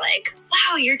sounds like,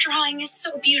 wow, your drawing is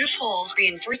so beautiful.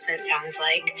 Reinforcement sounds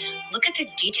like, look at the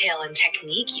detail and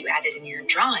technique you added in your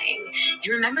drawing.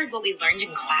 You remembered what we learned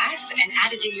in class and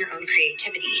added in your own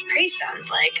creativity. Praise sounds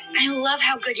like, I love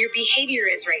how good your behavior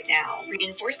is right now.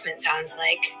 Reinforcement sounds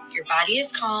like, your body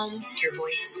is calm, your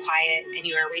voice is quiet, and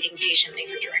you are waiting patiently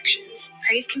for directions.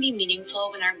 Praise can be meaningful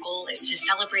when our goal is to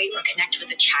celebrate or connect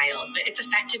with a child, but its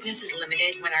effectiveness is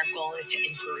limited when our goal is to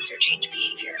influence or change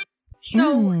behavior.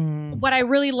 So what I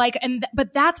really like,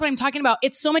 but that's what I'm talking about.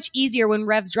 It's so much easier when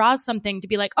Revs draws something to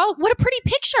be like, oh, what a pretty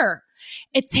picture.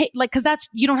 It's like, cause that's,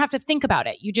 you don't have to think about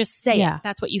it. You just say it.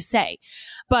 That's what you say.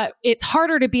 But it's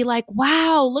harder to be like,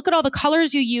 wow, look at all the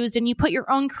colors you used and you put your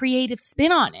own creative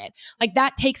spin on it. Like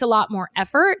that takes a lot more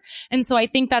effort. And so I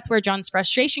think that's where John's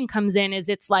frustration comes in, is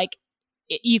it's like,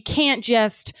 you can't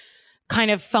just kind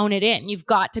of phone it in. You've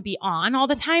got to be on all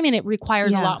the time, and it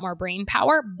requires a lot more brain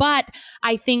power. But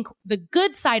I think the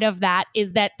good side of that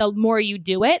is that the more you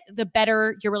do it, the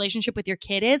better your relationship with your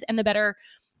kid is, and the better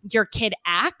your kid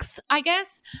acts, I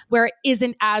guess, where it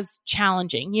isn't as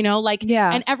challenging,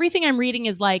 and everything I'm reading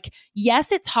is like,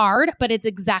 yes, it's hard, but it's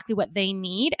exactly what they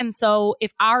need. And so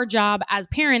if our job as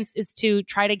parents is to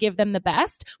try to give them the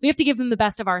best, we have to give them the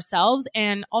best of ourselves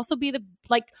and also be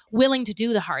willing to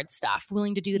do the hard stuff,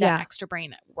 willing to do that extra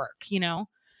brain work,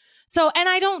 So, and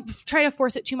I don't try to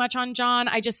force it too much on John.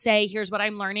 I just say, here's what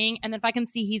I'm learning. And then if I can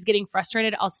see he's getting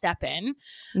frustrated, I'll step in.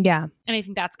 Yeah. And I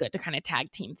think that's good to kind of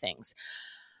tag team things.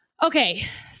 Okay.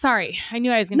 Sorry. I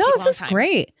knew I was going to take a long time. No, this is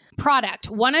great.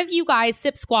 Product. One of you guys,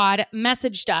 Sip Squad,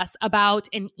 messaged us about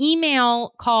an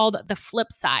email called The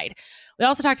Flip Side. We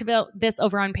also talked about this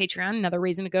over on Patreon, another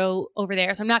reason to go over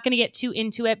there. So I'm not going to get too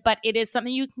into it, but it is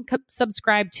something you can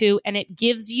subscribe to, and it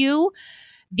gives you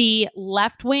the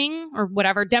left wing or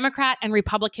whatever Democrat and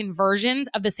Republican versions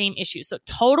of the same issue. So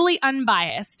totally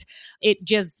unbiased. It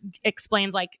just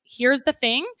explains like, here's the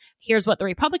thing. Here's what the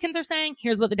Republicans are saying.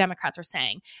 Here's what the Democrats are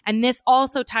saying. And this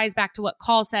also ties back to what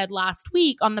Call said last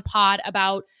week on the pod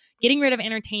about getting rid of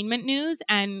entertainment news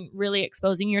and really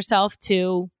exposing yourself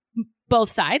to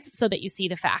both sides so that you see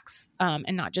the facts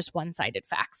and not just one-sided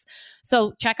facts.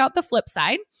 So check out the flip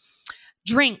side.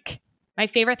 Drink. My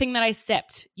favorite thing that I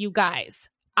sipped, you guys.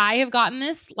 I have gotten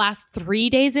this last 3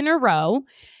 days in a row.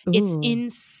 Ooh. It's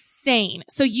insane.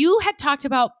 So you had talked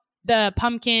about the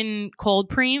pumpkin cold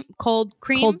cream. Cold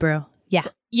brew. Yeah.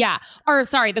 Yeah. Or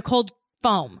sorry, the cold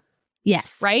foam.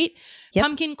 Yes. Right? Yep.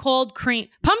 Pumpkin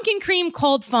cream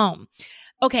cold foam.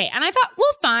 Okay. And I thought, well,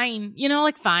 fine.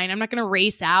 Fine. I'm not going to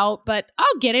race out, but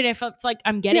I'll get it if it's like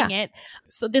I'm getting it.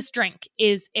 So this drink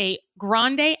is a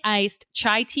grande iced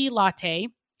chai tea latte.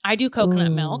 I do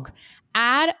coconut milk.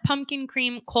 Add pumpkin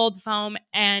cream cold foam,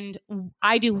 and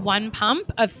I do 1 pump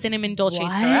of cinnamon dolce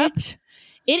syrup.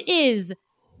 It is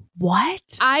what?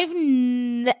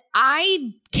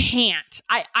 I can't.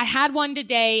 I had one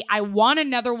today. I want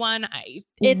another one.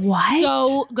 It's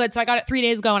so good. So I got it 3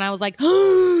 days ago, and I was like,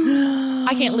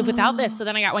 I can't live without this. So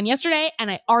then I got one yesterday, and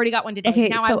I already got one today. Okay,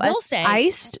 now so I will say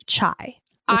iced chai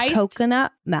with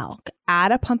coconut milk.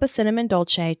 Add a pump of cinnamon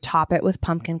dolce. Top it with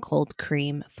pumpkin cold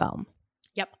cream foam.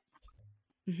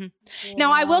 Mm-hmm.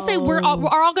 Now I will say we're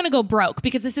all going to go broke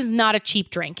because this is not a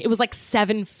cheap drink. It was like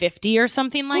 $7.50 or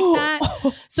something like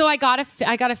that. So I got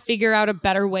to figure out a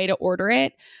better way to order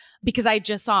it because I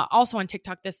just saw also on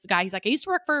TikTok this guy. He's like, I used to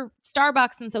work for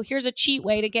Starbucks, and so here's a cheat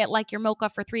way to get like your mocha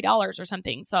for $3 or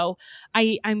something. So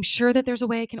I'm sure that there's a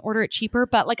way I can order it cheaper,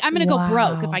 but like I'm going to go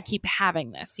broke if I keep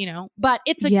having this, But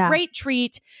it's a great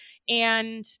treat,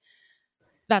 and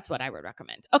that's what I would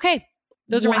recommend. Okay,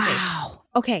 those are my faves.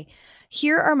 Okay.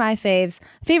 Here are my faves.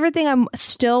 Favorite thing I'm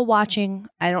still watching.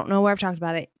 I don't know where I've talked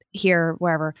about it here,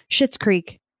 wherever. Schitt's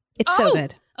Creek. It's so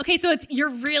good. Okay, so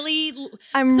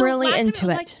I'm really into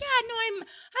it. Like,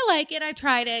 I like it. I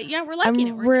tried it. Yeah, we're liking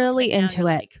it. I'm really into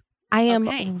it. I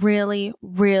am really,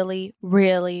 really,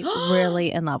 really,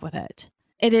 really in love with it.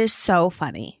 It is so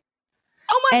funny.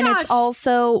 Oh my gosh. And it's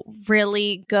also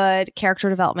really good character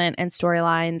development and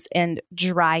storylines and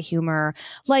dry humor.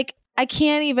 Like, I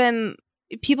can't even...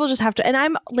 People just have to, and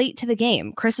I'm late to the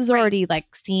game. Chris has already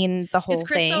like seen the whole thing. Is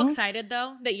Chris so excited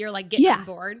though that you're like getting on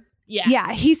board? Yeah.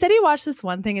 Yeah. He said he watched this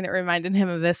one thing and it reminded him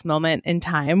of this moment in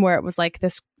time where it was like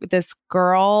this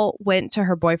girl went to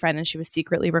her boyfriend and she was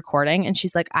secretly recording, and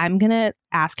she's like, I'm going to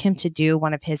ask him to do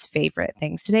one of his favorite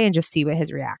things today and just see what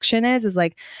his reaction is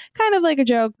like kind of like a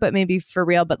joke, but maybe for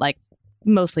real, but like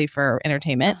mostly for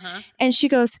entertainment. And she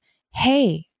goes,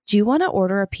 hey, do you want to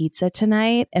order a pizza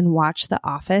tonight and watch The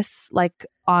Office like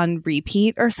on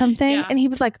repeat or something? Yeah. And he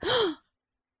was like,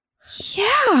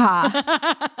 yeah,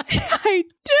 I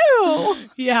do.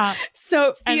 Yeah.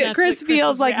 So Chris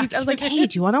feels like, I was like, hey,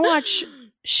 do you want to watch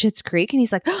Schitt's Creek? And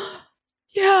he's like, yeah,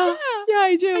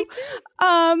 I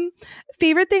do.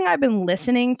 Favorite thing I've been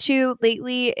listening to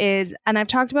lately is, and I've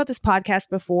talked about this podcast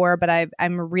before, but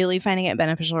I'm really finding it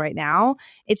beneficial right now.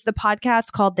 It's the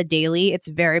podcast called The Daily. It's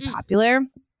very popular.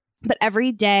 But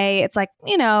every day it's like,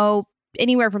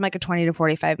 anywhere from like a 20 to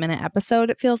 45 minute episode,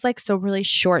 it feels like, so really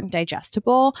short and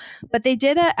digestible. But they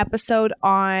did an episode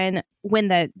on when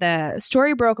the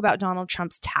story broke about Donald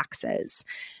Trump's taxes.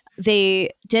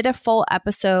 They did a full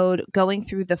episode going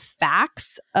through the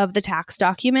facts of the tax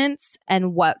documents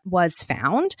and what was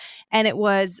found. And it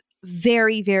was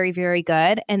very, very, very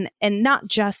good. And not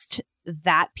just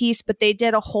that piece, but they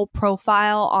did a whole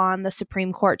profile on the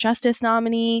Supreme Court justice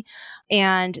nominee,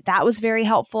 and that was very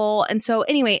helpful. And so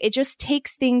anyway, it just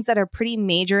takes things that are pretty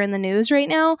major in the news right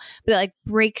now, but it like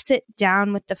breaks it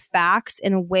down with the facts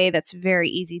in a way that's very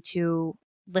easy to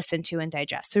listen to and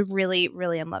digest. So really,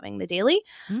 really am loving The Daily.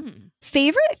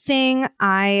 Favorite thing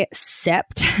I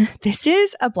sipped. This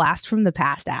is a blast from the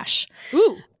past, Ash.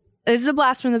 Ooh. This is a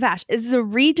blast from the past. This is a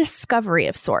rediscovery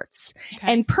of sorts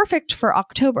and perfect for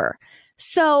October.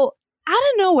 So out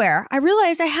of nowhere, I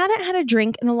realized I hadn't had a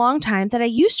drink in a long time that I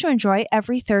used to enjoy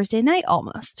every Thursday night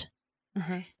almost.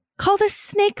 Called a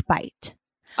snake bite.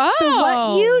 Oh, so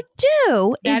what you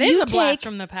do is a blast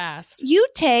from the past. You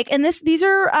take, and these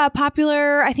are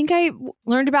popular. I think I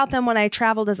learned about them when I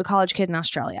traveled as a college kid in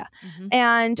Australia,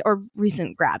 or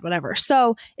recent grad, whatever.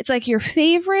 So it's like your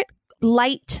favorite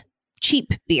light,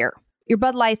 cheap beer, your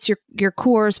Bud Lights, your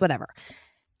Coors, whatever.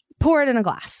 Pour it in a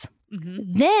glass.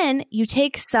 Then you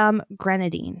take some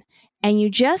grenadine and you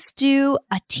just do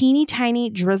a teeny tiny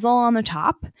drizzle on the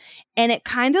top, and it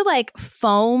kind of like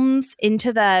foams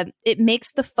it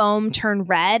makes the foam turn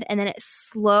red, and then it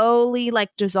slowly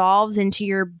like dissolves into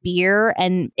your beer.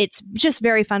 And it's just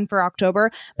very fun for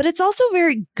October, but it's also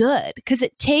very good because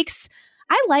it takes,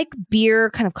 I like beer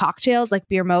kind of cocktails, like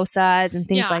beer mimosas and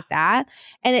things like that.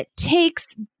 And it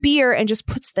takes beer and just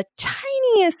puts the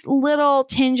tiniest little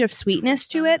tinge of sweetness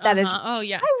to it. That is, I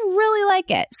really like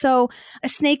it. So a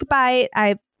snake bite,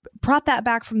 I brought that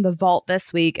back from the vault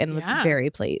this week and was very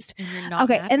pleased. And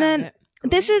okay. And then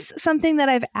this is something that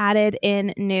I've added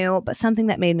in new, but something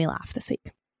that made me laugh this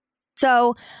week.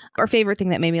 So, our favorite thing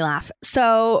that made me laugh.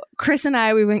 So, Chris and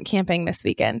I, we went camping this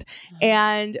weekend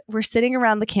and we're sitting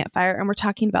around the campfire and we're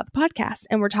talking about the podcast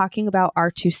and we're talking about our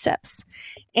 2 sips.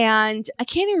 And I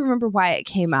can't even remember why it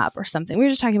came up or something. We were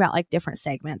just talking about like different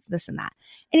segments, this and that.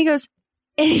 And he goes,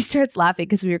 and he starts laughing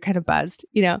because we were kind of buzzed,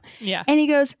 you know? Yeah. And he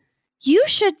goes, you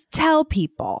should tell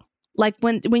people, like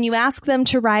when you ask them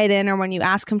to write in or when you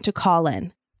ask them to call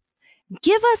in,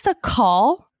 give us a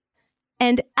call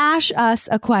and ask us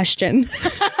a question.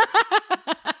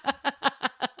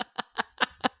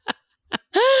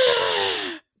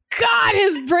 God,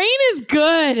 his brain is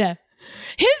good.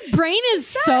 His brain is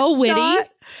so witty.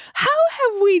 How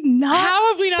have we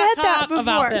not said that before?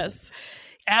 About this?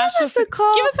 Give us a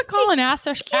call. Give us a call and ask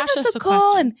us a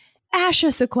call question. And ask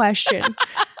us a question.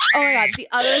 Oh my God. The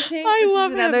other thing, this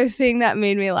is another thing that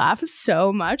made me laugh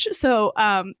so much. So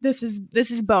this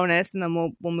is bonus and then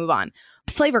we'll move on.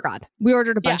 Flavor God. We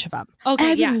ordered a bunch of them. Okay,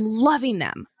 and I've been loving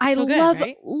them. I love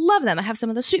them. I have some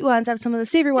of the sweet ones. I have some of the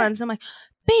savory ones. And I'm like,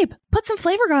 babe, put some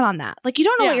Flavor God on that. Like, you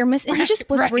don't know what you're missing. And he just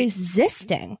was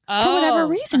resisting. For whatever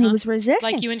reason, he was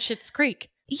resisting. Like you in Schitt's Creek.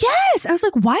 Yes. I was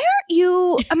like, why aren't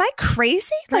you, am I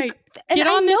crazy? Like, get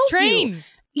on this train.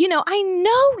 You know, I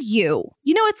know you.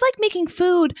 You know, it's like making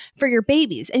food for your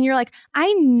babies. And you're like,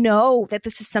 I know that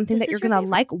this is something that you're going to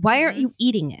like. Why aren't you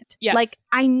eating it? Yes. Like,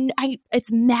 it's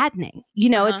maddening. You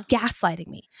know, it's gaslighting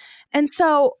me. And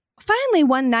so finally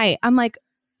one night, I'm like,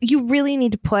 you really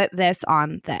need to put this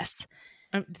on this.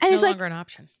 It's no longer an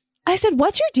option. I said,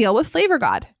 what's your deal with Flavor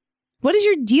God? What is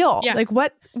your deal? Yeah. Like,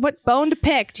 what bone to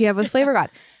pick do you have with Flavor God?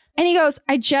 And he goes,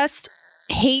 I just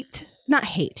not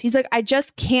hate. He's like, I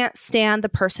just can't stand the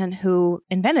person who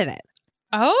invented it.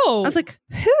 Oh. I was like,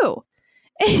 who?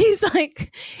 And he's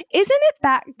like, isn't it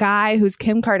that guy who's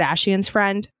Kim Kardashian's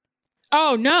friend?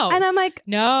 Oh, no. And I'm like,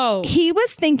 no. He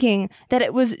was thinking that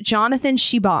it was Jonathan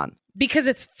Shibon. Because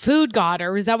it's Food God,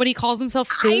 or is that what he calls himself?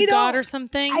 Food God or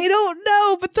something? I don't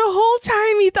know, but the whole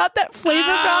time he thought that Flavor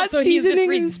God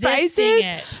seasoning and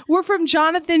spices were from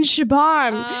Jonathan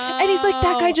Shibon. And he's like,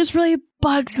 that guy just really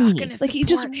bugs me. Like, he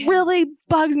just really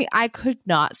bugs me. I could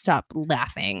not stop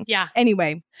laughing. Yeah.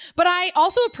 Anyway. But I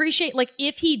also appreciate, like,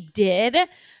 if he did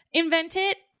invent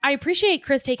it, I appreciate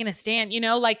Chris taking a stand, you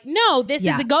know, like, no,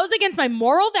 it goes against my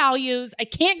moral values. I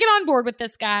can't get on board with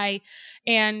this guy.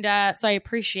 And so I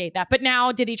appreciate that. But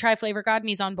now, did he try Flavor God and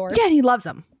he's on board? Yeah, he loves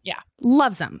them. Yeah.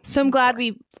 Loves them. So I'm glad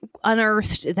we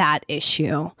unearthed that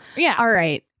issue. Yeah. All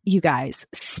right, you guys,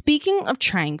 speaking of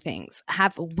trying things,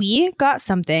 have we got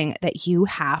something that you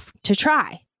have to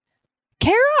try?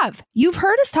 Care of. You've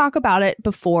heard us talk about it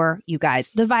before, you guys.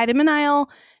 The vitamin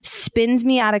aisle spins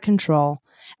me out of control.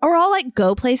 Or I'll like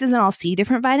go places and I'll see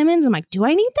different vitamins. I'm like, do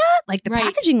I need that? Like the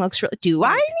packaging looks really, do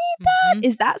I need that?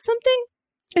 Is that something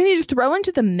I need to throw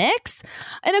into the mix?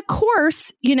 And of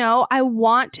course, you know, I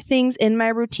want things in my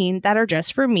routine that are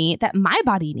just for me, that my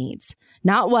body needs,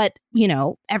 not what, you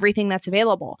know, everything that's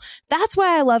available. That's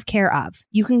why I love Care of.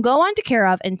 You can go on to Care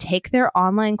of and take their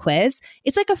online quiz.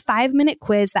 It's like a 5-minute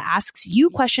quiz that asks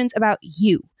you questions about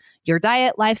you, your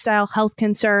diet, lifestyle, health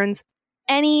concerns,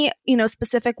 any, you know,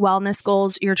 specific wellness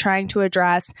goals you're trying to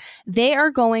address. They are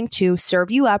going to serve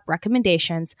you up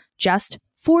recommendations just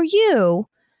for you,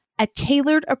 a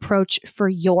tailored approach for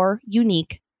your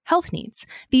unique health needs.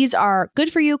 These are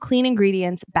good for you, clean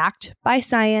ingredients backed by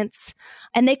science.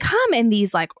 And they come in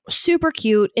these like super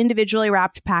cute, individually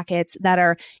wrapped packets that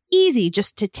are easy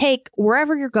just to take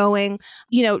wherever you're going.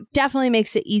 You know, definitely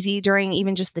makes it easy during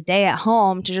even just the day at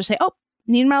home to just say, oh,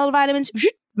 need my little vitamins,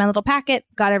 my little packet,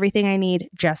 got everything I need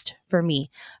just for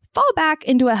me. Fall back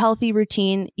into a healthy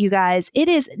routine, you guys.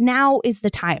 Now is the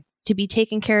time to be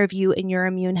taking care of you and your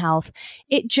immune health.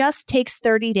 It just takes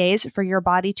 30 days for your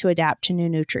body to adapt to new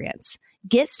nutrients.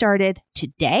 Get started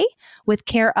today with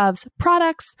Care of's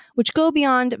products, which go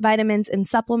beyond vitamins and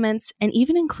supplements and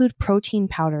even include protein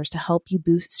powders to help you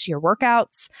boost your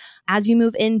workouts as you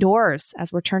move indoors,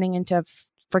 as we're turning into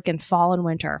freaking fall and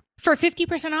winter. For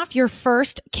 50% off your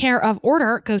first Care of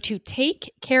order, go to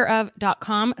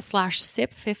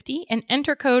takecareof.com/sip50 and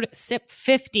enter code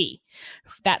SIP50.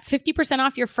 That's 50%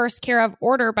 off your first Care of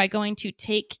order by going to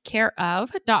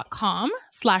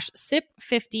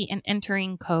takecareof.com/sip50 and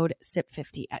entering code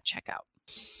SIP50 at checkout.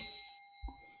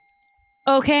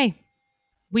 Okay.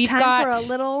 We've got a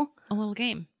little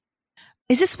game.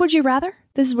 Is this Would You Rather?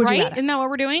 This is Would right? You Rather. Isn't that what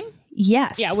we're doing?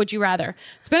 Yes. Yeah, Would You Rather.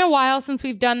 It's been a while since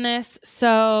we've done this.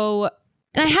 So,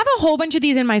 and I have a whole bunch of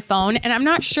these in my phone, and I'm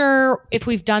not sure if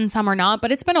we've done some or not,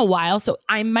 but it's been a while. So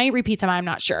I might repeat some. I'm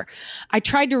not sure. I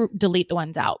tried to delete the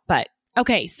ones out, but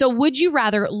okay. So would you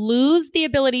rather lose the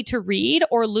ability to read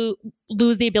or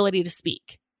lose the ability to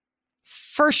speak?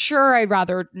 For sure, I'd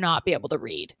rather not be able to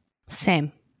read.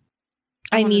 Same.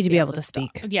 I need to be able to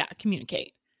speak. Yeah,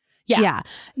 communicate. Yeah.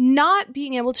 Not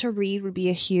being able to read would be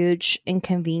a huge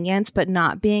inconvenience, but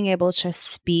not being able to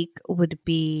speak would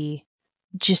be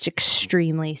just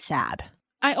extremely sad.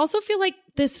 I also feel like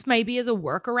this maybe is a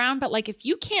workaround, but like if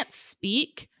you can't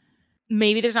speak,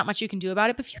 maybe there's not much you can do about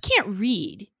it. But if you can't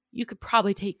read, you could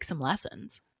probably take some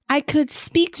lessons. I could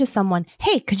speak to someone.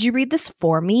 Hey, could you read this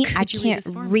for me? I can't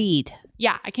read.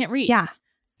 Yeah, I can't read. Yeah.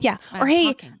 Or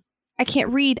hey, talking. I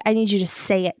can't read. I need you to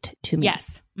say it to me.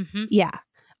 Yes. Mm-hmm. Yeah.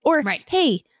 Or, right.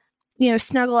 Hey,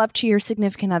 snuggle up to your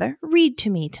significant other. Read to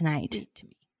me tonight. Read to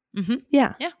me. Mm-hmm.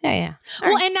 Yeah. Well,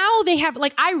 right. And now they have,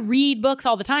 like, I read books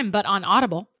all the time, but on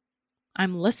Audible,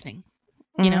 I'm listening,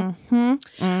 you know?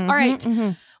 Mm-hmm. All right.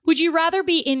 Mm-hmm. Would you rather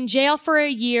be in jail for a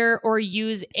year or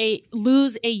lose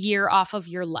a year off of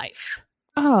your life?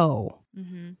 Oh.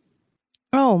 Mm-hmm.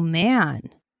 Oh,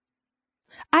 man.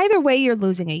 Either way, you're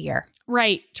losing a year.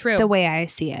 Right. True. The way I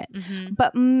see it. Mm-hmm.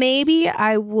 But maybe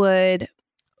I would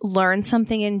learn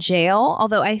something in jail,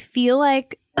 although I feel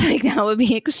like that would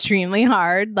be extremely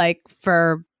hard, like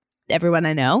for everyone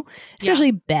I know, especially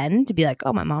Ben, to be like,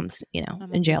 oh, my mom's,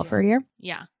 in jail for a year.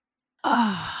 Yeah.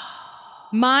 Oh.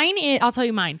 Mine is, I'll tell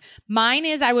you mine. Mine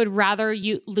is I would rather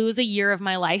you lose a year of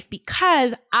my life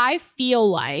because I feel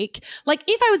like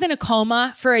if I was in a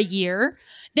coma for a year,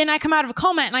 then I come out of a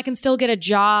coma and I can still get a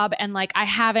job. And like I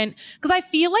haven't, because I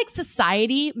feel like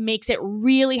society makes it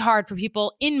really hard for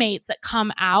inmates that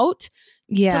come out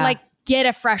to like get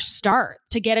a fresh start,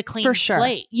 to get a clean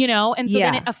slate, And so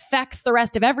then it affects the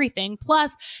rest of everything.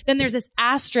 Plus, then there's this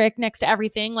asterisk next to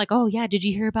everything like, oh yeah, did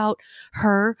you hear about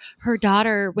her? Her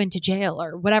daughter went to jail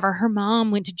or whatever. Her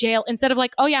mom went to jail, instead of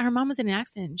like, oh yeah, her mom was in an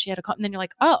accident and she had and then you're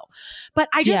like, oh. But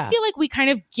I just feel like we kind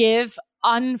of give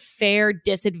unfair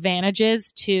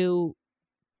disadvantages to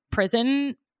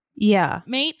prison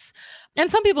mates.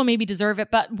 And some people maybe deserve it.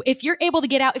 But if you're able to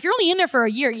get out, if you're only in there for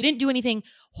a year, you didn't do anything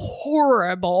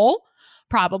horrible,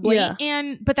 probably.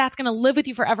 But that's going to live with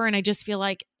you forever. And I just feel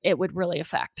like it would really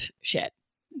affect shit.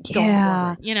 Going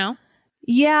forward,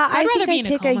 Yeah. So I'd rather be I'd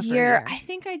take a year. I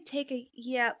think I'd take a,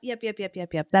 yep.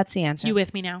 That's the answer. You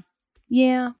with me now?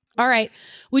 Yeah. All right.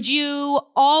 Would you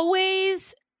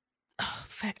always,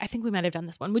 I think we might have done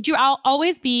this one. Would you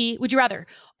rather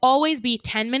always be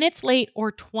 10 minutes late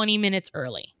or 20 minutes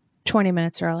early? 20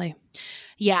 minutes early.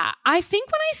 Yeah. I think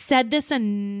when I said this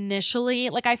initially,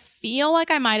 I feel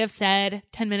like I might have said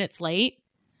 10 minutes late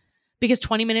because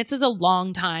 20 minutes is a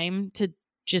long time to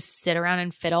just sit around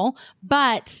and fiddle.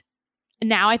 But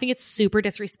now I think it's super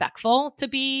disrespectful to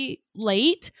be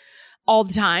late all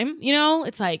the time.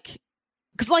 It's like,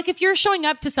 because if you're showing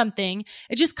up to something,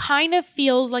 it just kind of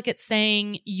feels like it's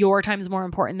saying your time is more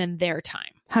important than their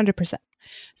time. 100%.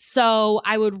 So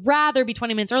I would rather be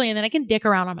 20 minutes early and then I can dick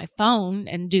around on my phone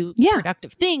and do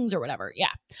productive things or whatever. Yeah.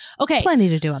 Okay. Plenty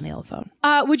to do on the old phone.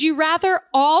 Would you rather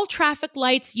all traffic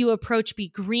lights you approach be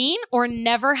green or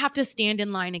never have to stand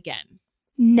in line again?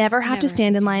 Never have to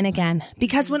stand in line again.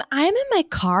 Because when I'm in my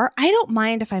car, I don't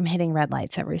mind if I'm hitting red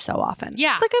lights every so often.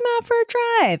 Yeah. It's like I'm out for a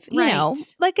drive,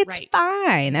 it's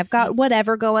fine. I've got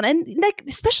whatever going. And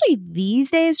especially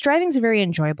these days, driving's a very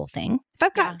enjoyable thing. If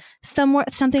I've got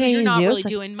something I need to do. You're not really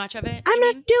doing much of it. I'm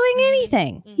not doing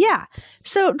anything. Mm-hmm. Yeah.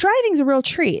 So driving's a real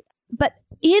treat. But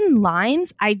in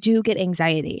lines, I do get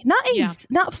anxiety.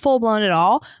 Not full blown at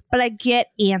all, but I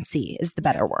get antsy is the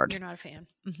better word. You're not a fan.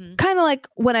 Mm-hmm. Kind of like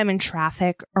when I'm in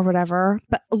traffic or whatever.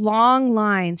 But long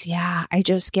lines, I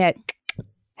just get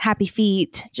happy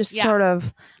feet. Just sort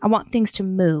of, I want things to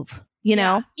move,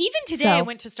 know? Even today, I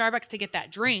went to Starbucks to get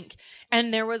that drink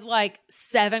and there was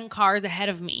 7 cars ahead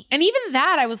of me. And even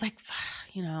that, I was like,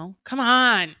 come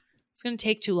on. It's going to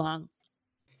take too long.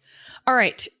 All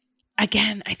right.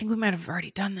 Again, I think we might have already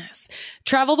done this.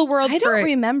 Travel the world I don't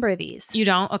remember these. You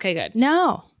don't? Okay, good.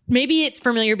 No. Maybe it's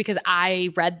familiar because I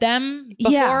read them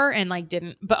before and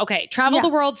didn't. But okay, travel the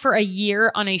world for a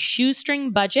year on a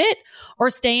shoestring budget or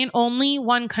stay in only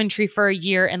one country for a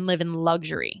year and live in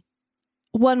luxury.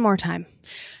 One more time.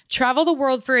 Travel the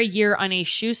world for a year on a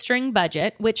shoestring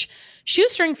budget, which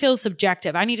shoestring feels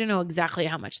subjective. I need to know exactly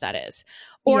how much that is.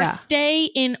 Or stay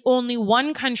in only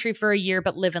one country for a year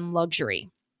but live in luxury.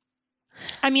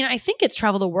 I mean, I think it's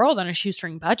travel the world on a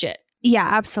shoestring budget. Yeah,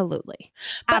 absolutely.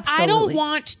 But I don't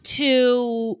want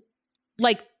to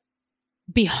like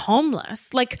be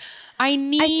homeless. Like I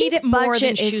need more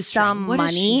than shoestring. Some what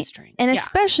money, is shoestring? And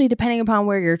especially depending upon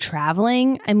where you're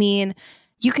traveling. I mean,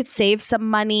 you could save some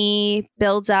money,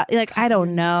 build up, like, I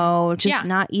don't know, just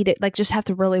not eat it. Like, just have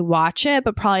to really watch it,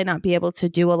 but probably not be able to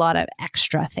do a lot of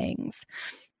extra things.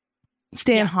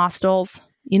 Stay in hostels,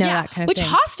 you know, that kind of thing. Which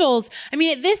hostels, I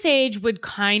mean, at this age would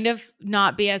kind of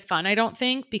not be as fun, I don't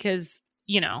think, because,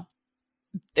 you know,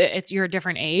 you're a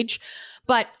different age.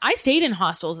 But I stayed in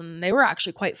hostels and they were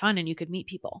actually quite fun and you could meet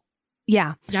people.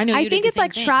 Yeah. I know. I think it's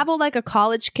like travel like a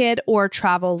college kid or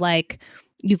travel like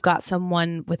you've got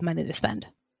someone with money to spend.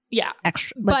 Yeah.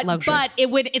 Extra, like luxury.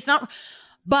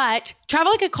 But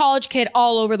travel like a college kid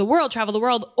all over the world, travel the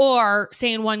world, or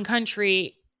stay in one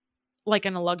country like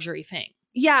in a luxury thing.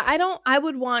 Yeah, I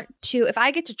would want to, if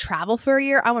I get to travel for a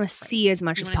year, I want to see as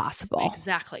much as possible.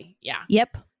 Exactly. Yeah.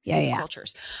 Yep. Yeah.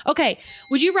 Cultures. Okay.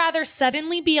 Would you rather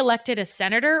suddenly be elected a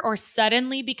senator or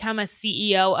suddenly become a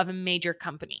CEO of a major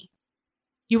company?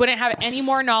 You wouldn't have any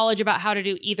more knowledge about how to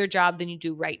do either job than you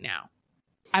do right now.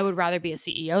 I would rather be a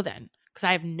CEO then because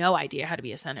I have no idea how to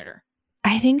be a senator.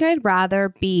 I think I'd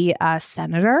rather be a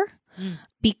senator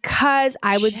because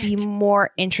I would be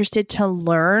more interested to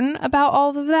learn about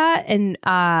all of that and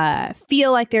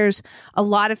feel like there's a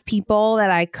lot of people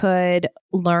that I could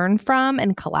learn from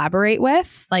and collaborate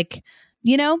with. Like,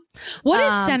 you know, what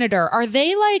is senator? Are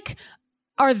they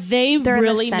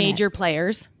really major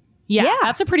players? Yeah,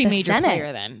 that's a pretty major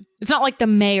player then. It's not like the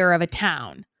mayor of a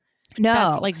town. No,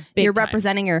 that's like big you're time.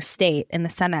 representing your state in the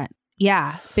Senate.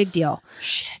 Yeah, big deal.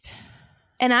 Shit.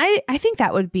 And I think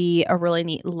that would be a really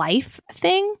neat life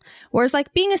thing. Whereas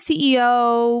like being a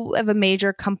CEO of a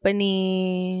major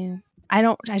company,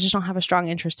 I just don't have a strong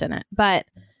interest in it. But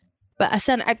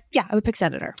I would pick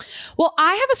senator. Well,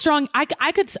 I have a strong,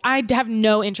 I have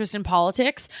no interest in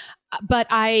politics, but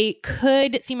I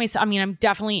could see myself, I mean, I'm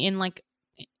definitely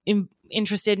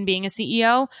interested in being a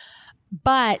CEO,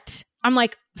 but I'm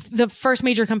like, the first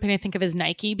major company I think of is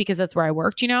Nike because that's where I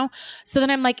worked, you know? So then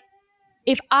I'm like,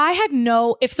 if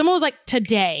someone was like,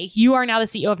 today, you are now the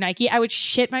CEO of Nike, I would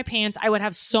shit my pants. I would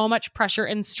have so much pressure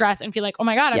and stress and feel like, oh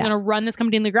my God, I'm going to run this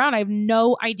company in the ground. I have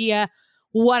no idea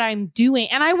what I'm doing.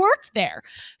 And I worked there.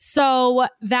 So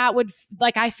that would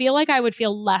I feel like I would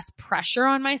feel less pressure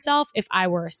on myself if I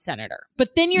were a senator.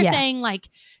 But then you're saying like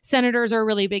senators are a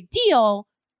really big deal,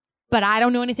 but I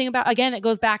don't know anything about, again, it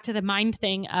goes back to the mind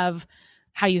thing of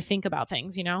how you think about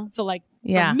things, you know? So like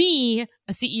for me,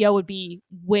 a CEO would be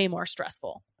way more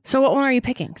stressful. So what one are you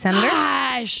picking? Senator?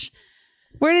 Gosh.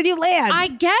 Where did you land? I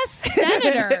guess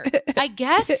senator.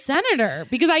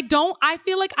 Because I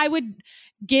feel like I would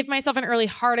give myself an early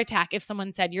heart attack if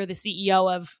someone said you're the CEO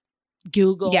of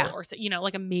Google or, you know,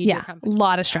 like a major company. A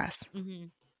lot of stress. Mm-hmm.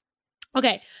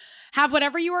 Okay. Have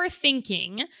whatever you are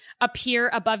thinking appear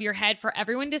above your head for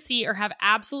everyone to see, or have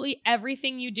absolutely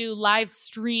everything you do live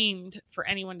streamed for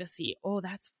anyone to see. Oh,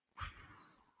 that's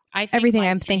everything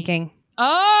I'm thinking.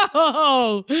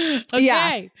 Oh, okay.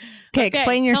 Yeah. Okay,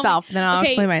 explain yourself, then I'll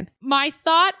explain mine. My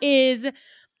thought is,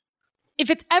 if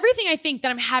it's everything I think, that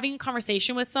I'm having a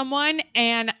conversation with someone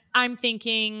and I'm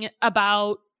thinking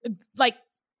about, like,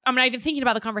 I'm not even thinking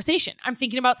about the conversation. I'm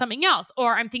thinking about something else,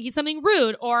 or I'm thinking something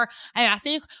rude, or I'm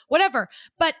asking whatever.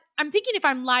 But I'm thinking if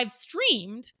I'm live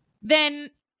streamed,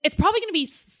 then it's probably going to be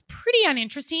pretty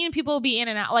uninteresting and people will be in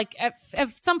and out. Like at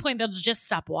some point they'll just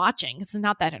stop watching. It's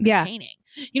not that entertaining.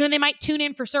 Yeah. You know, they might tune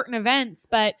in for certain events,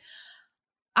 but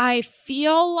I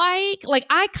feel like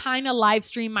I kind of live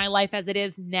stream my life as it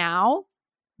is now,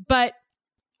 but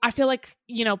I feel like,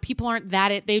 you know, people aren't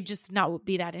they just not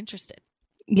be that interested.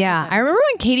 Yeah. I remember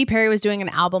when Katy Perry was doing an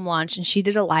album launch and she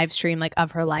did a live stream like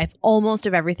of her life, almost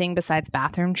of everything besides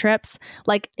bathroom trips.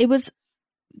 Like it was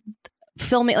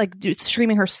filming, like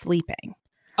streaming her sleeping.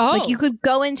 Oh. Like you could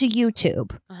go into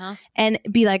YouTube and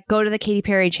be like, go to the Katy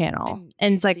Perry channel.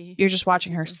 And it's like, you're just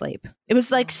watching her sleep. It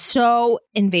was like so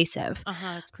invasive.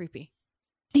 It's creepy.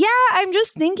 Yeah, I'm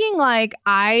just thinking like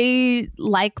I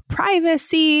like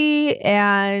privacy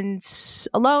and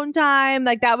alone time.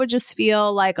 Like that would just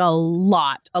feel like a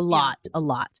lot.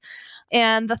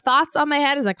 And the thoughts on my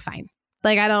head is like, fine.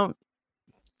 Like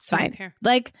it's fine. I don't care.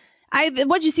 Like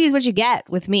what you see is what you get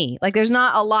with me. Like there's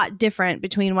not a lot different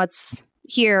between what's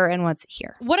here and what's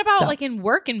here. What about like in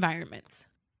work environments?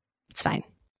 It's fine.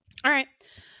 All right.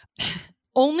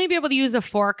 Only be able to use a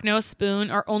fork, no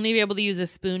spoon, or only be able to use a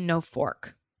spoon, no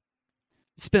fork.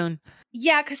 Spoon.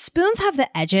 Yeah, because spoons have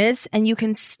the edges and you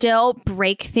can still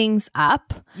break things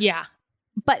up. Yeah.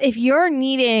 But if you're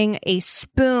needing a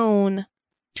spoon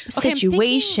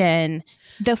situation,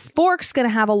 The fork's going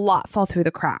to have a lot fall through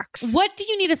the cracks. What do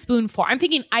you need a spoon for? I'm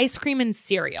thinking ice cream and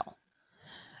cereal.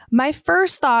 My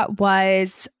first thought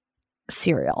was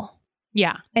cereal.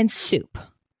 Yeah. And soup.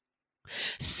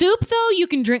 Soup, though, you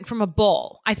can drink from a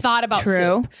bowl. I thought about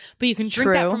soup, but you can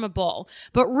drink that from a bowl.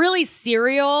 But really,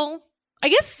 cereal, I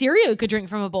guess cereal you could drink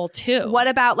from a bowl, too. What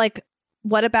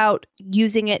about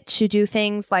using it to do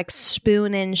things like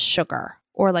spoon in sugar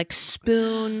or like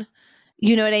spoon,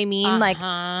 you know what I mean? Like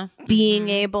being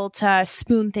able to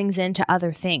spoon things into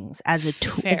other things as a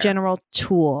general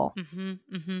tool.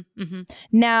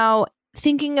 Now,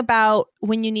 thinking about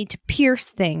when you need to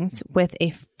pierce things with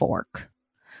a fork.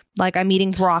 Like I'm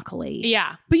eating broccoli.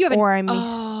 Yeah. But you have or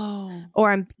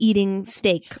I'm eating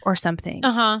steak or something.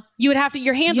 You would have to,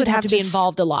 your hands would have to be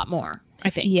involved a lot more, I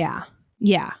think. Yeah.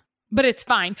 Yeah. But it's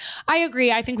fine. I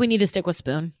agree. I think we need to stick with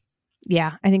spoon.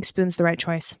 Yeah. I think spoon's the right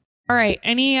choice. All right.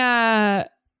 Any,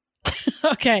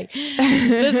 okay.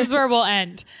 This is where we'll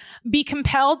end. Be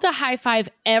compelled to high five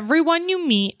everyone you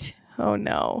meet. Oh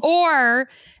no. Or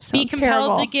be Sounds compelled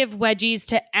terrible. to give wedgies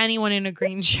to anyone in a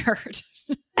green shirt.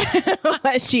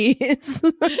 Jeez.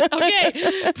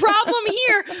 Okay.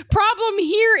 Problem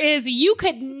here is you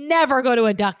could never go to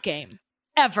a Duck game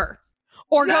ever.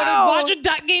 Or go to watch a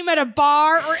Duck game at a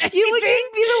bar or anything. You would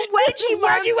just be the wedgie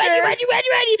monster. Wedgie.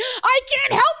 I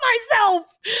can't help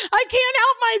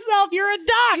myself. You're a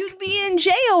duck. You'd be in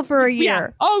jail for a year. Yeah.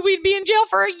 Oh, we'd be in jail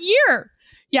for a year.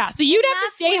 Yeah. So you'd have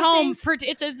to stay home.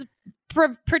 It's a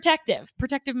protective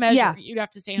measure. Yeah. You'd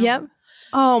have to stay home. Yep.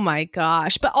 Oh my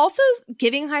gosh. But also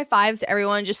giving high fives to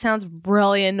everyone just sounds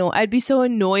really annoying. I'd be so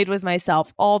annoyed with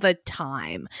myself all the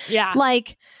time. Yeah.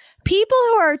 Like people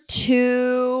who are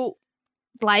too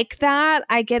like that,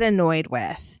 I get annoyed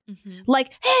with.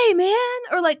 Like, hey man,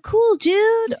 or like cool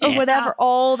dude or whatever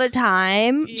all the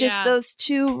time. Yeah. Just those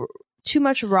too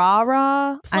much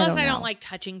rah-rah. Plus, I don't like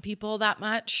touching people that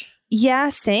much. Yeah,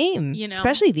 same. You know?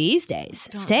 Especially these days.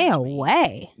 Don't Stay touch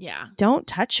away. Me. Yeah. Don't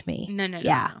touch me. No.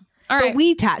 Yeah. No. All right. But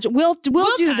we touch. We'll do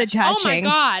the touching. Oh my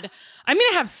God. I'm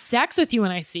going to have sex with you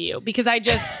when I see you because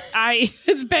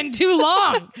it's been too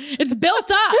long. It's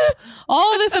built up.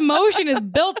 All this emotion is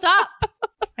built up.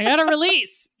 I got to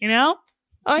release, you know?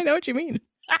 I know what you mean.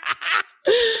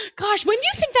 Gosh, when do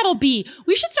you think that'll be?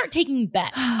 We should start taking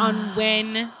bets on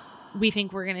when we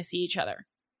think we're going to see each other.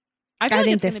 I feel like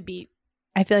it's going to be.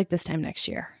 I feel like this time next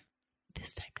year.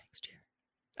 This time next year.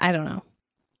 I don't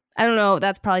know.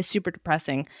 That's probably super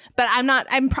depressing. But I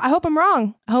hope I'm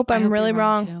wrong. I hope I'm really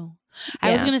wrong. Too.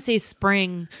 I was going to say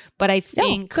spring, but I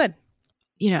think good.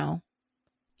 You know,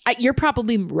 you're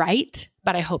probably right,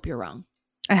 but I hope you're wrong.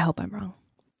 I hope I'm wrong.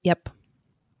 Yep.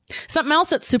 Something else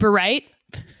that's super right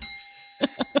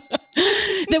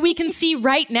that we can see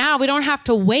right now. We don't have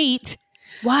to wait.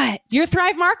 What? Your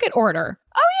Thrive Market order.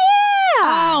 Oh,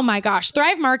 yeah. Oh, my gosh.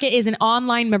 Thrive Market is an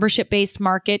online membership-based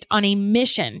market on a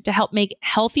mission to help make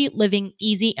healthy living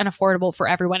easy and affordable for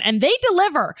everyone. And they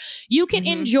deliver. You can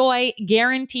enjoy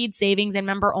guaranteed savings and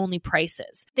member-only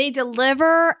prices. They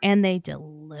deliver and they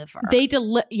deliver.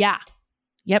 Yeah.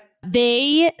 Yep.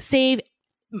 They save...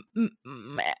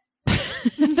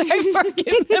 Thrive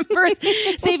Market members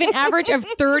save an average of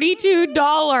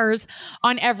 $32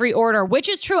 on every order, which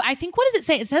is true. I think, what does it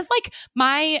say? It says like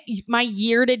my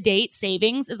year to date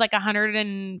savings is like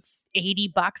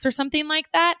 $180 or something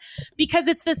like that, because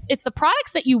it's the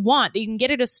products that you want that you can get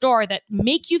at a store that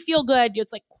make you feel good.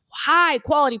 It's like high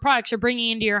quality products you're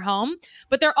bringing into your home,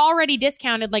 but they're already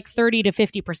discounted like 30 to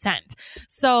 50%.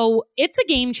 So it's a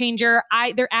game changer.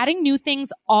 They're adding new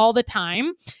things all the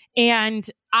time. And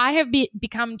I have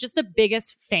become just the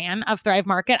biggest fan of Thrive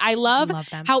Market. I love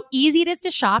how easy it is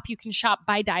to shop. You can shop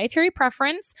by dietary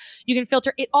preference. You can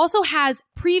filter. It also has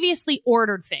previously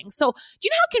ordered things. So do you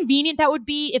know how convenient that would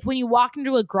be if when you walk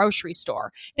into a grocery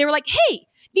store, they were like, hey,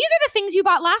 these are the things you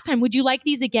bought last time. Would you like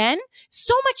these again?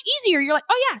 So much easier. You're like,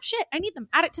 oh yeah, shit, I need them.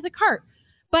 Add it to the cart.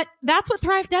 But that's what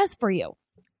Thrive does for you.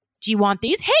 Do you want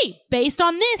these? Hey, based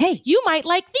on this, you might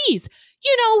like these.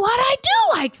 You know what? I do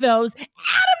like those. Add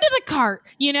them to the cart,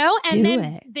 you know?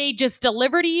 And they just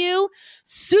deliver to you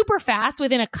super fast.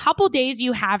 Within a couple days,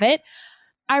 you have it.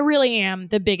 I really am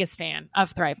the biggest fan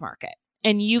of Thrive Market.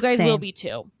 And you guys will be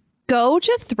too. Go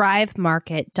to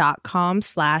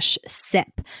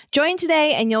thrivemarket.com/sip. Join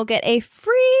today and you'll get a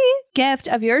free gift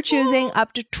of your choosing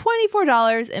up to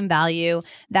 $24 in value.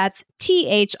 That's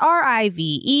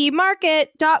THRIVE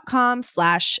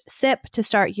market.com/sip to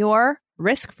start your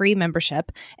risk-free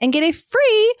membership and get a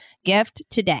free gift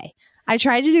today. I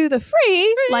tried to do the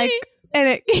free.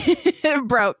 And it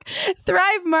broke.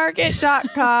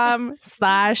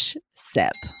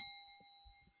 thrivemarket.com/sip.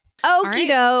 Okie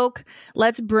doke.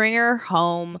 Let's bring her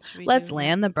home. Let's do?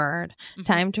 land the bird.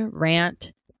 Time to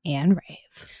rant and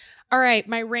rave. All right,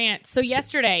 my rant. So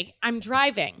yesterday, I'm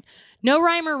driving. No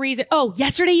rhyme or reason. Oh,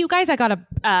 yesterday, you guys, I got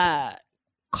a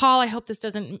call. I hope this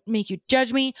doesn't make you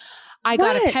judge me. I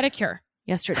got a pedicure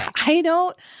yesterday.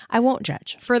 I won't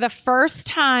judge. For the first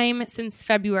time since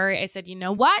February, I said, you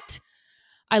know what?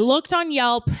 I looked on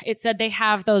Yelp. It said they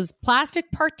have those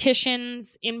plastic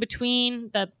partitions in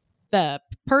between the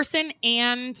person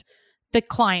and the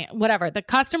client, whatever, the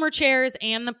customer chairs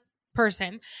and the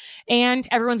person, and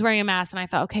everyone's wearing a mask. And I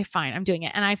thought, okay, fine, I'm doing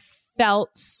it. And I felt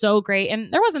so great.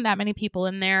 And there wasn't that many people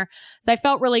in there. So I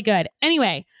felt really good.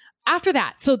 Anyway, after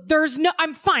that, so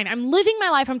I'm fine. I'm living my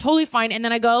life. I'm totally fine. And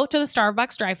then I go to the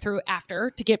Starbucks drive-thru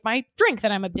after to get my drink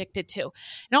that I'm addicted to.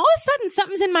 And all of a sudden,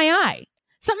 something's in my eye.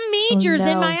 Something major's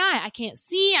in my eye. I can't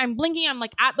see. I'm blinking. I'm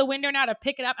like at the window now to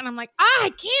pick it up. And I'm like,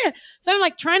 I can't. So I'm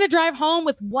like trying to drive home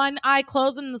with one eye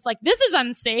closed. And it's like, this is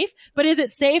unsafe. But is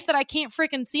it safe that I can't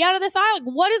freaking see out of this eye? Like,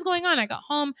 what is going on? I got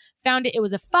home, found it. It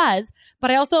was a fuzz. But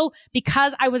I also,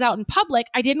 because I was out in public,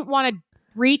 I didn't want to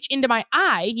reach into my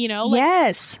eye,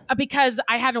 yes, because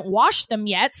I hadn't washed them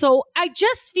yet. So I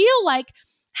just feel like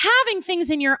having things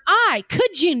in your eye,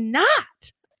 could you not?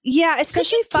 Yeah,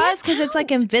 especially fuzz because it's like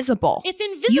invisible. It's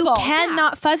invisible. You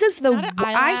cannot. Fuzz is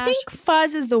I think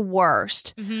fuzz is the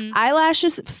worst. Eyelash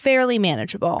is fairly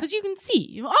manageable because you can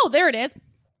see. Oh, there it is.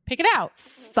 Pick it out.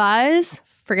 Fuzz,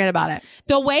 forget about it.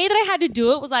 The way that I had to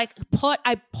do it was like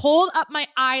I pulled up my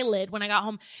eyelid when I got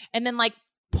home, and then like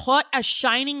put a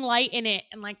shining light in it,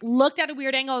 and like looked at a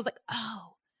weird angle. I was like,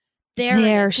 oh, there it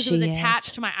is. Because it was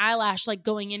attached to my eyelash, like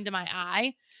going into my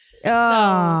eye. So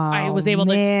I was able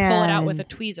to pull it out with a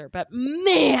tweezer. But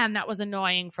man, that was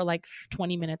annoying for like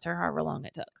 20 minutes or however long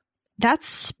it took. That's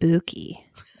spooky.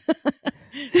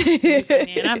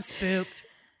 Man, I'm spooked.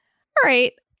 All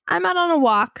right. I'm out on a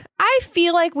walk. I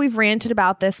feel like we've ranted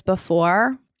about this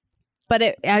before,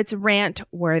 but it's rant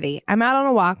worthy. I'm out on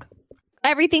a walk.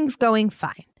 Everything's going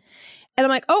fine. And I'm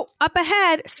like, oh, up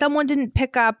ahead, someone didn't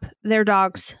pick up their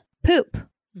dog's poop.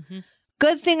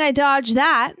 Good thing I dodged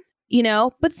that.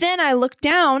 But then I looked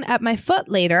down at my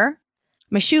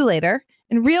shoe later,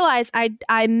 and realized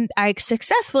I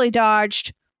successfully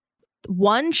dodged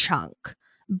one chunk,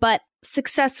 but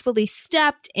successfully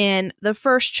stepped in the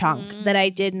first chunk that I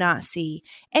did not see.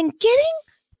 And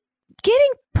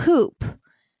getting poop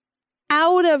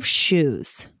out of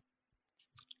shoes.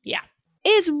 Yeah.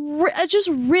 Is just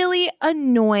really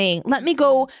annoying. Let me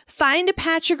go find a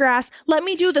patch of grass. Let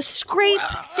me do the scrape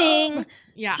thing.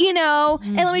 Yeah. And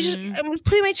let me I'm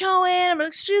putting my toe in. I'm going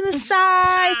to screw the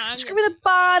side, screw the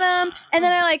bottom. And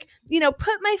then I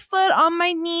put my foot on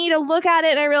my knee to look at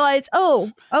it. And I realize,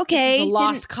 oh, okay. This is a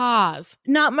lost cause.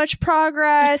 Not much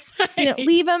progress.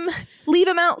 Leave them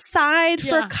outside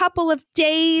for a couple of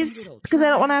days because I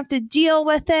don't want to have to deal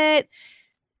with it.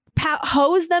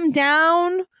 Hose them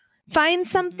down. Find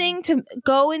something to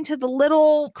go into the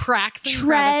little cracks and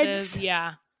treads. Crevices.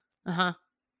 Yeah.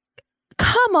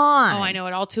 Come on. Oh, I know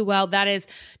it all too well. That is,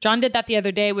 John did that the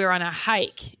other day. We were on a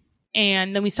hike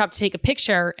and then we stopped to take a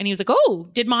picture and he was like, oh,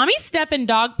 did mommy step in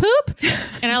dog poop?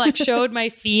 And I showed my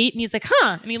feet and he's like,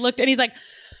 huh? And he looked and he's like,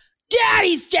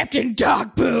 Daddy stepped in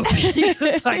dog poop. He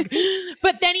was like,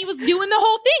 but then he was doing the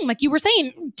whole thing, like you were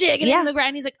saying, digging in the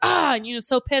ground. He's like, and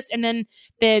so pissed. And then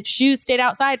the shoes stayed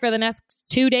outside for the next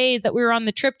 2 days that we were on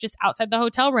the trip, just outside the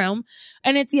hotel room.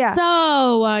 And it's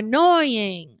so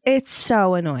annoying. It's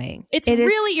so annoying. It's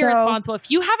really irresponsible.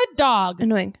 If you have a dog,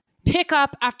 annoying. Pick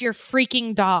up after your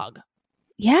freaking dog.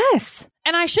 Yes.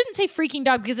 And I shouldn't say freaking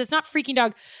dog because it's not freaking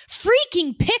dog.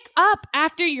 Freaking pick up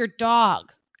after your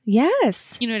dog.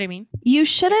 Yes. You know what I mean? You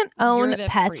shouldn't own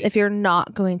pets if you're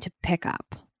not going to pick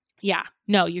up. Yeah.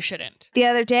 No, you shouldn't. The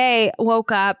other day,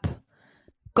 woke up,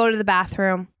 go to the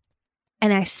bathroom,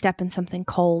 and I step in something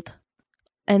cold.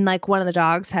 And one of the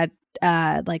dogs had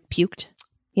puked,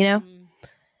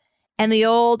 And the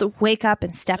old wake up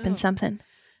and step in something.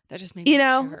 That just made me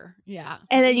shiver. Yeah.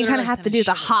 And then you kind of have to do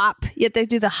the hop. You have to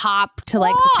do the hop to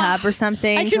the tub or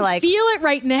something. I can feel it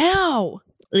right now.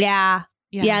 Yeah.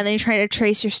 Yeah, and then you're trying to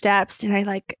trace your steps, and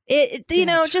I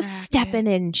just stepping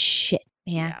in shit,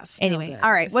 man. Yeah, anyway,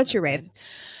 all right, what's your rave?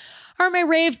 Or my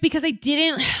rave, because I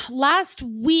didn't last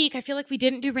week. I feel like we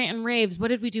didn't do rant and raves. What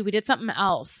did we do? We did something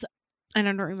else, and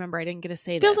I don't remember. I didn't get to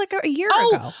say this. Feels like a year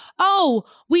ago.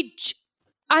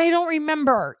 I don't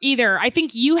remember either. I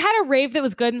think you had a rave that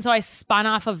was good, and so I spun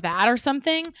off of that or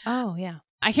something. Oh yeah,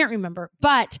 I can't remember.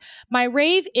 But my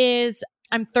rave is,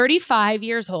 I'm 35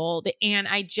 years old and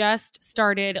I just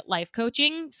started life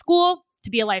coaching school to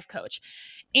be a life coach.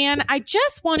 And I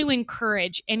just want to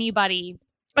encourage anybody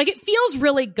like it feels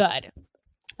really good.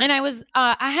 And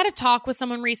I had a talk with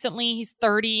someone recently. He's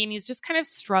 30 and he's just kind of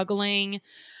struggling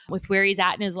with where he's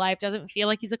at in his life. Doesn't feel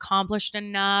like he's accomplished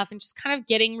enough and just kind of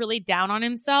getting really down on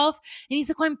himself. And he's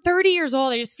like, well, I'm 30 years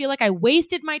old. I just feel like I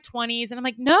wasted my 20s. And I'm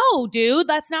like, no, dude,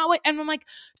 that's not what. And I'm like,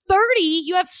 30,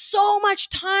 you have so much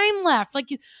time left. Like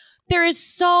there is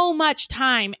so much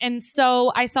time. And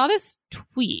so I saw this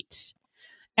tweet.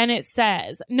 And it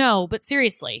says, no, but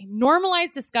seriously,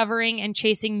 normalize discovering and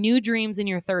chasing new dreams in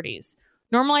your 30s.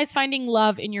 Normalize finding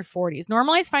love in your 40s.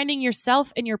 Normalize finding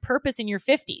yourself and your purpose in your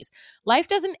 50s. Life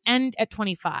doesn't end at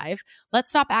 25. Let's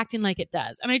stop acting like it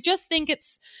does. And I just think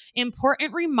it's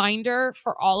important reminder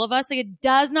for all of us. Like it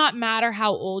does not matter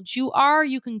how old you are.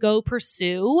 You can go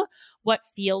pursue what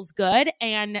feels good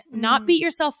and not beat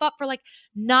yourself up for like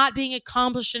not being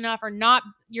accomplished enough or not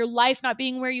your life not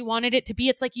being where you wanted it to be.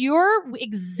 It's like you're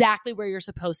exactly where you're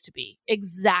supposed to be.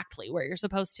 Exactly where you're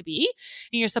supposed to be.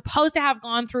 And you're supposed to have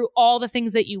gone through all the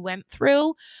things that you went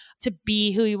through to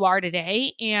be who you are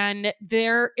today. And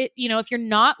if you're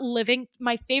not living,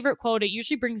 my favorite quote, it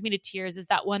usually brings me to tears, is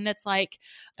that one that's like,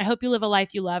 I hope you live a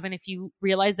life you love. And if you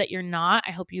realize that you're not,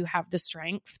 I hope you have the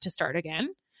strength to start again.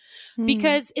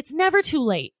 Because it's never too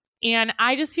late. And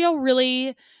I just feel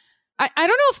really, I don't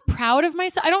know if proud of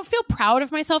myself. I don't feel proud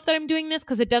of myself that I'm doing this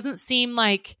because it doesn't seem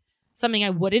like something I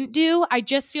wouldn't do. I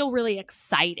just feel really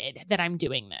excited that I'm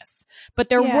doing this. But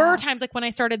there were times like when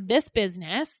I started this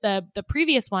business, the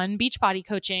previous one, Beachbody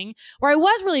Coaching, where I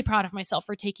was really proud of myself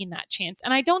for taking that chance.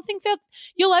 And I don't think that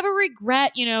you'll ever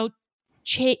regret,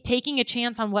 taking a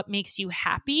chance on what makes you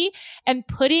happy and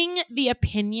putting the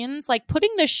opinions, like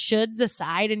putting the shoulds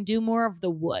aside and do more of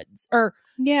the woulds, or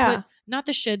not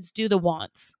the shoulds, do the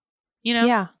wants,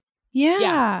 Yeah.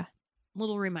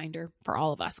 Little reminder for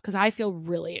all of us, because I feel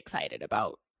really excited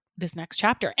about this next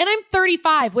chapter. And I'm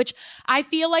 35, which I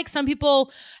feel like some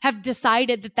people have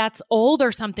decided that that's old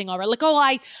or something already.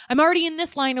 Like, I'm already in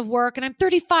this line of work and I'm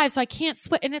 35, so I can't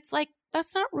switch. And it's like,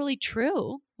 that's not really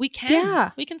true. We can.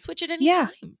 Yeah. We can switch at any time.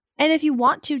 And if you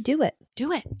want to, do it.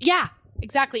 Do it. Yeah,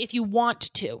 exactly. If you want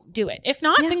to, do it. If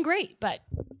not, then great. But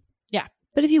yeah.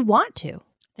 But if you want to,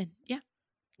 then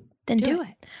do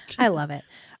it. I love it.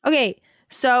 Okay.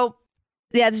 So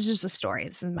this is just a story.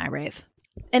 This is my rave.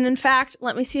 And in fact,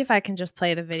 let me see if I can just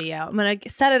play the video. I'm going to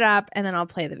set it up and then I'll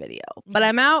play the video. But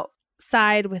I'm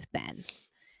outside with Ben.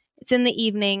 It's in the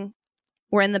evening.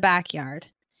 We're in the backyard.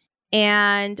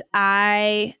 And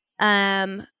I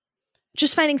am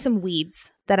just finding some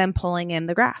weeds that I'm pulling in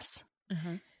the grass.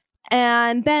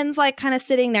 And Ben's like kind of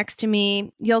sitting next to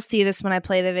me. You'll see this when I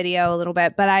play the video a little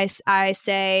bit. But I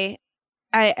say,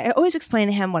 I always explain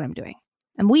to him what I'm doing.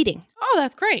 I'm weeding. Oh,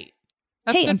 that's great.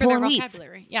 That's good for their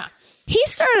vocabulary. Weeds. Yeah. He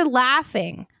started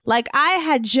laughing like I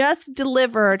had just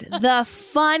delivered the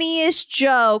funniest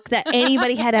joke that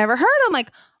anybody had ever heard. I'm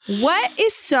like, what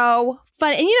is so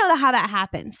funny? And you know how that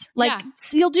happens. Like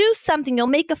you'll do something, you'll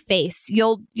make a face,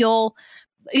 you'll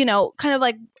kind of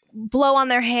like blow on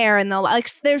their hair, and they'll like,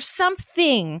 there's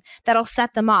something that'll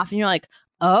set them off, and you're like,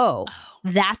 oh,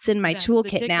 that's in my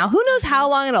toolkit now. Who knows how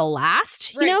long it'll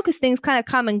last, because things kind of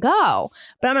come and go.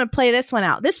 But I'm going to play this one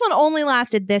out. This one only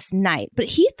lasted this night, but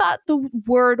he thought the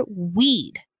word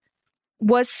weed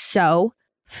was so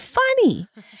funny.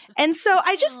 And so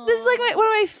this is like one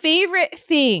of my favorite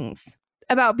things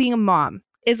about being a mom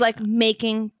is like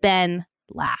making Ben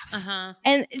laugh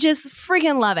and just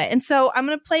freaking love it. And so I'm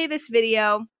going to play this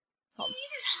video.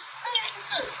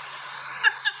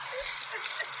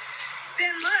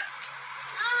 Ben, look.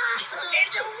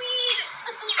 It's a weed.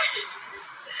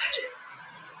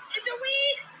 It's a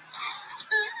weed.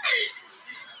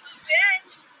 Ben,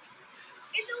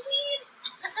 it's a weed.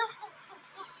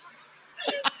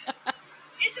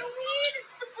 It's a weed.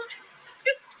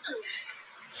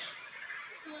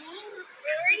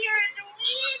 We're here. It's a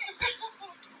weed.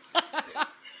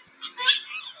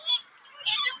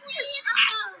 It's a weed.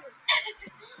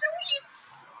 It's a weed.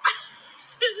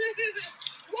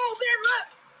 Whoa, Ben, look.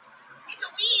 It's a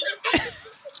weed.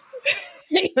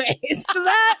 Anyways, so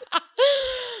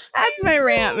that's my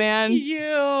rant, man.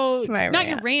 Not rant.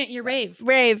 your rant, your rave.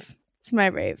 Rave. It's my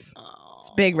rave. Oh, it's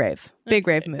big rave. Big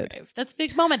rave mood. Rave. That's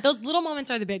big moment. Those little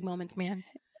moments are the big moments, man.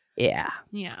 Yeah.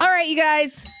 Yeah. All right, you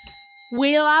guys.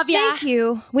 We love you. Thank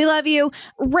you. We love you.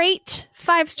 Rate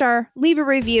 5-star, leave a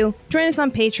review, join us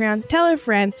on Patreon, tell a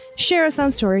friend, share us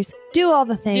on stories, do all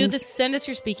the things. Send us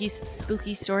your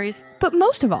spooky stories. But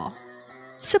most of all,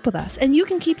 sip with us, and you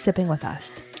can keep sipping with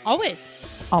us. Always.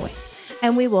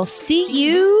 And we will see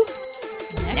you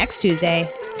next Tuesday.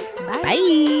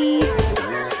 Bye.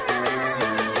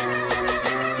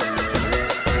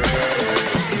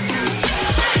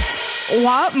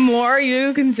 Want more?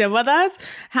 You can sit with us.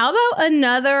 How about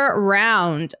another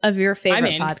round of your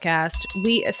favorite podcast?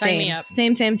 Sign me up.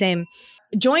 Same.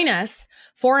 Join us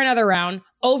for another round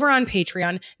over on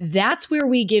Patreon. That's where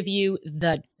we give you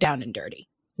the down and dirty.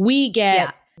 We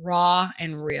get raw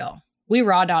and real. We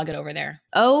raw dog it over there.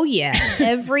 Oh, yeah.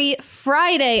 Every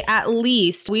Friday, at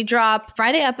least, we drop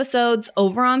Friday episodes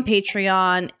over on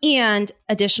Patreon and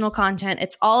additional content.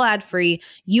 It's all ad free.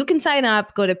 You can sign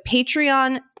up. Go to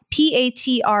Patreon,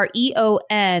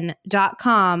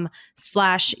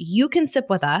 patreon.com/you can sip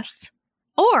with us,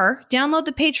 or download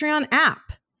the Patreon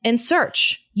app and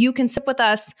search You Can Sip With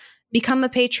Us. Become a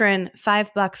patron.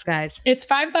 $5, guys. It's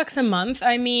 $5 a month.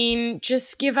 I mean,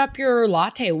 just give up your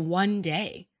latte one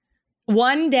day.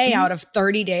 One day out of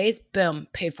 30 days, boom,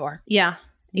 paid for. Yeah.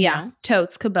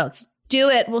 Totes, kabotes. Do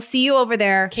it. We'll see you over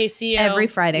there. KCO. Every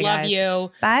Friday, Love guys.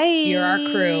 you. Bye. You're our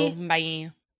crew.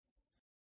 Bye.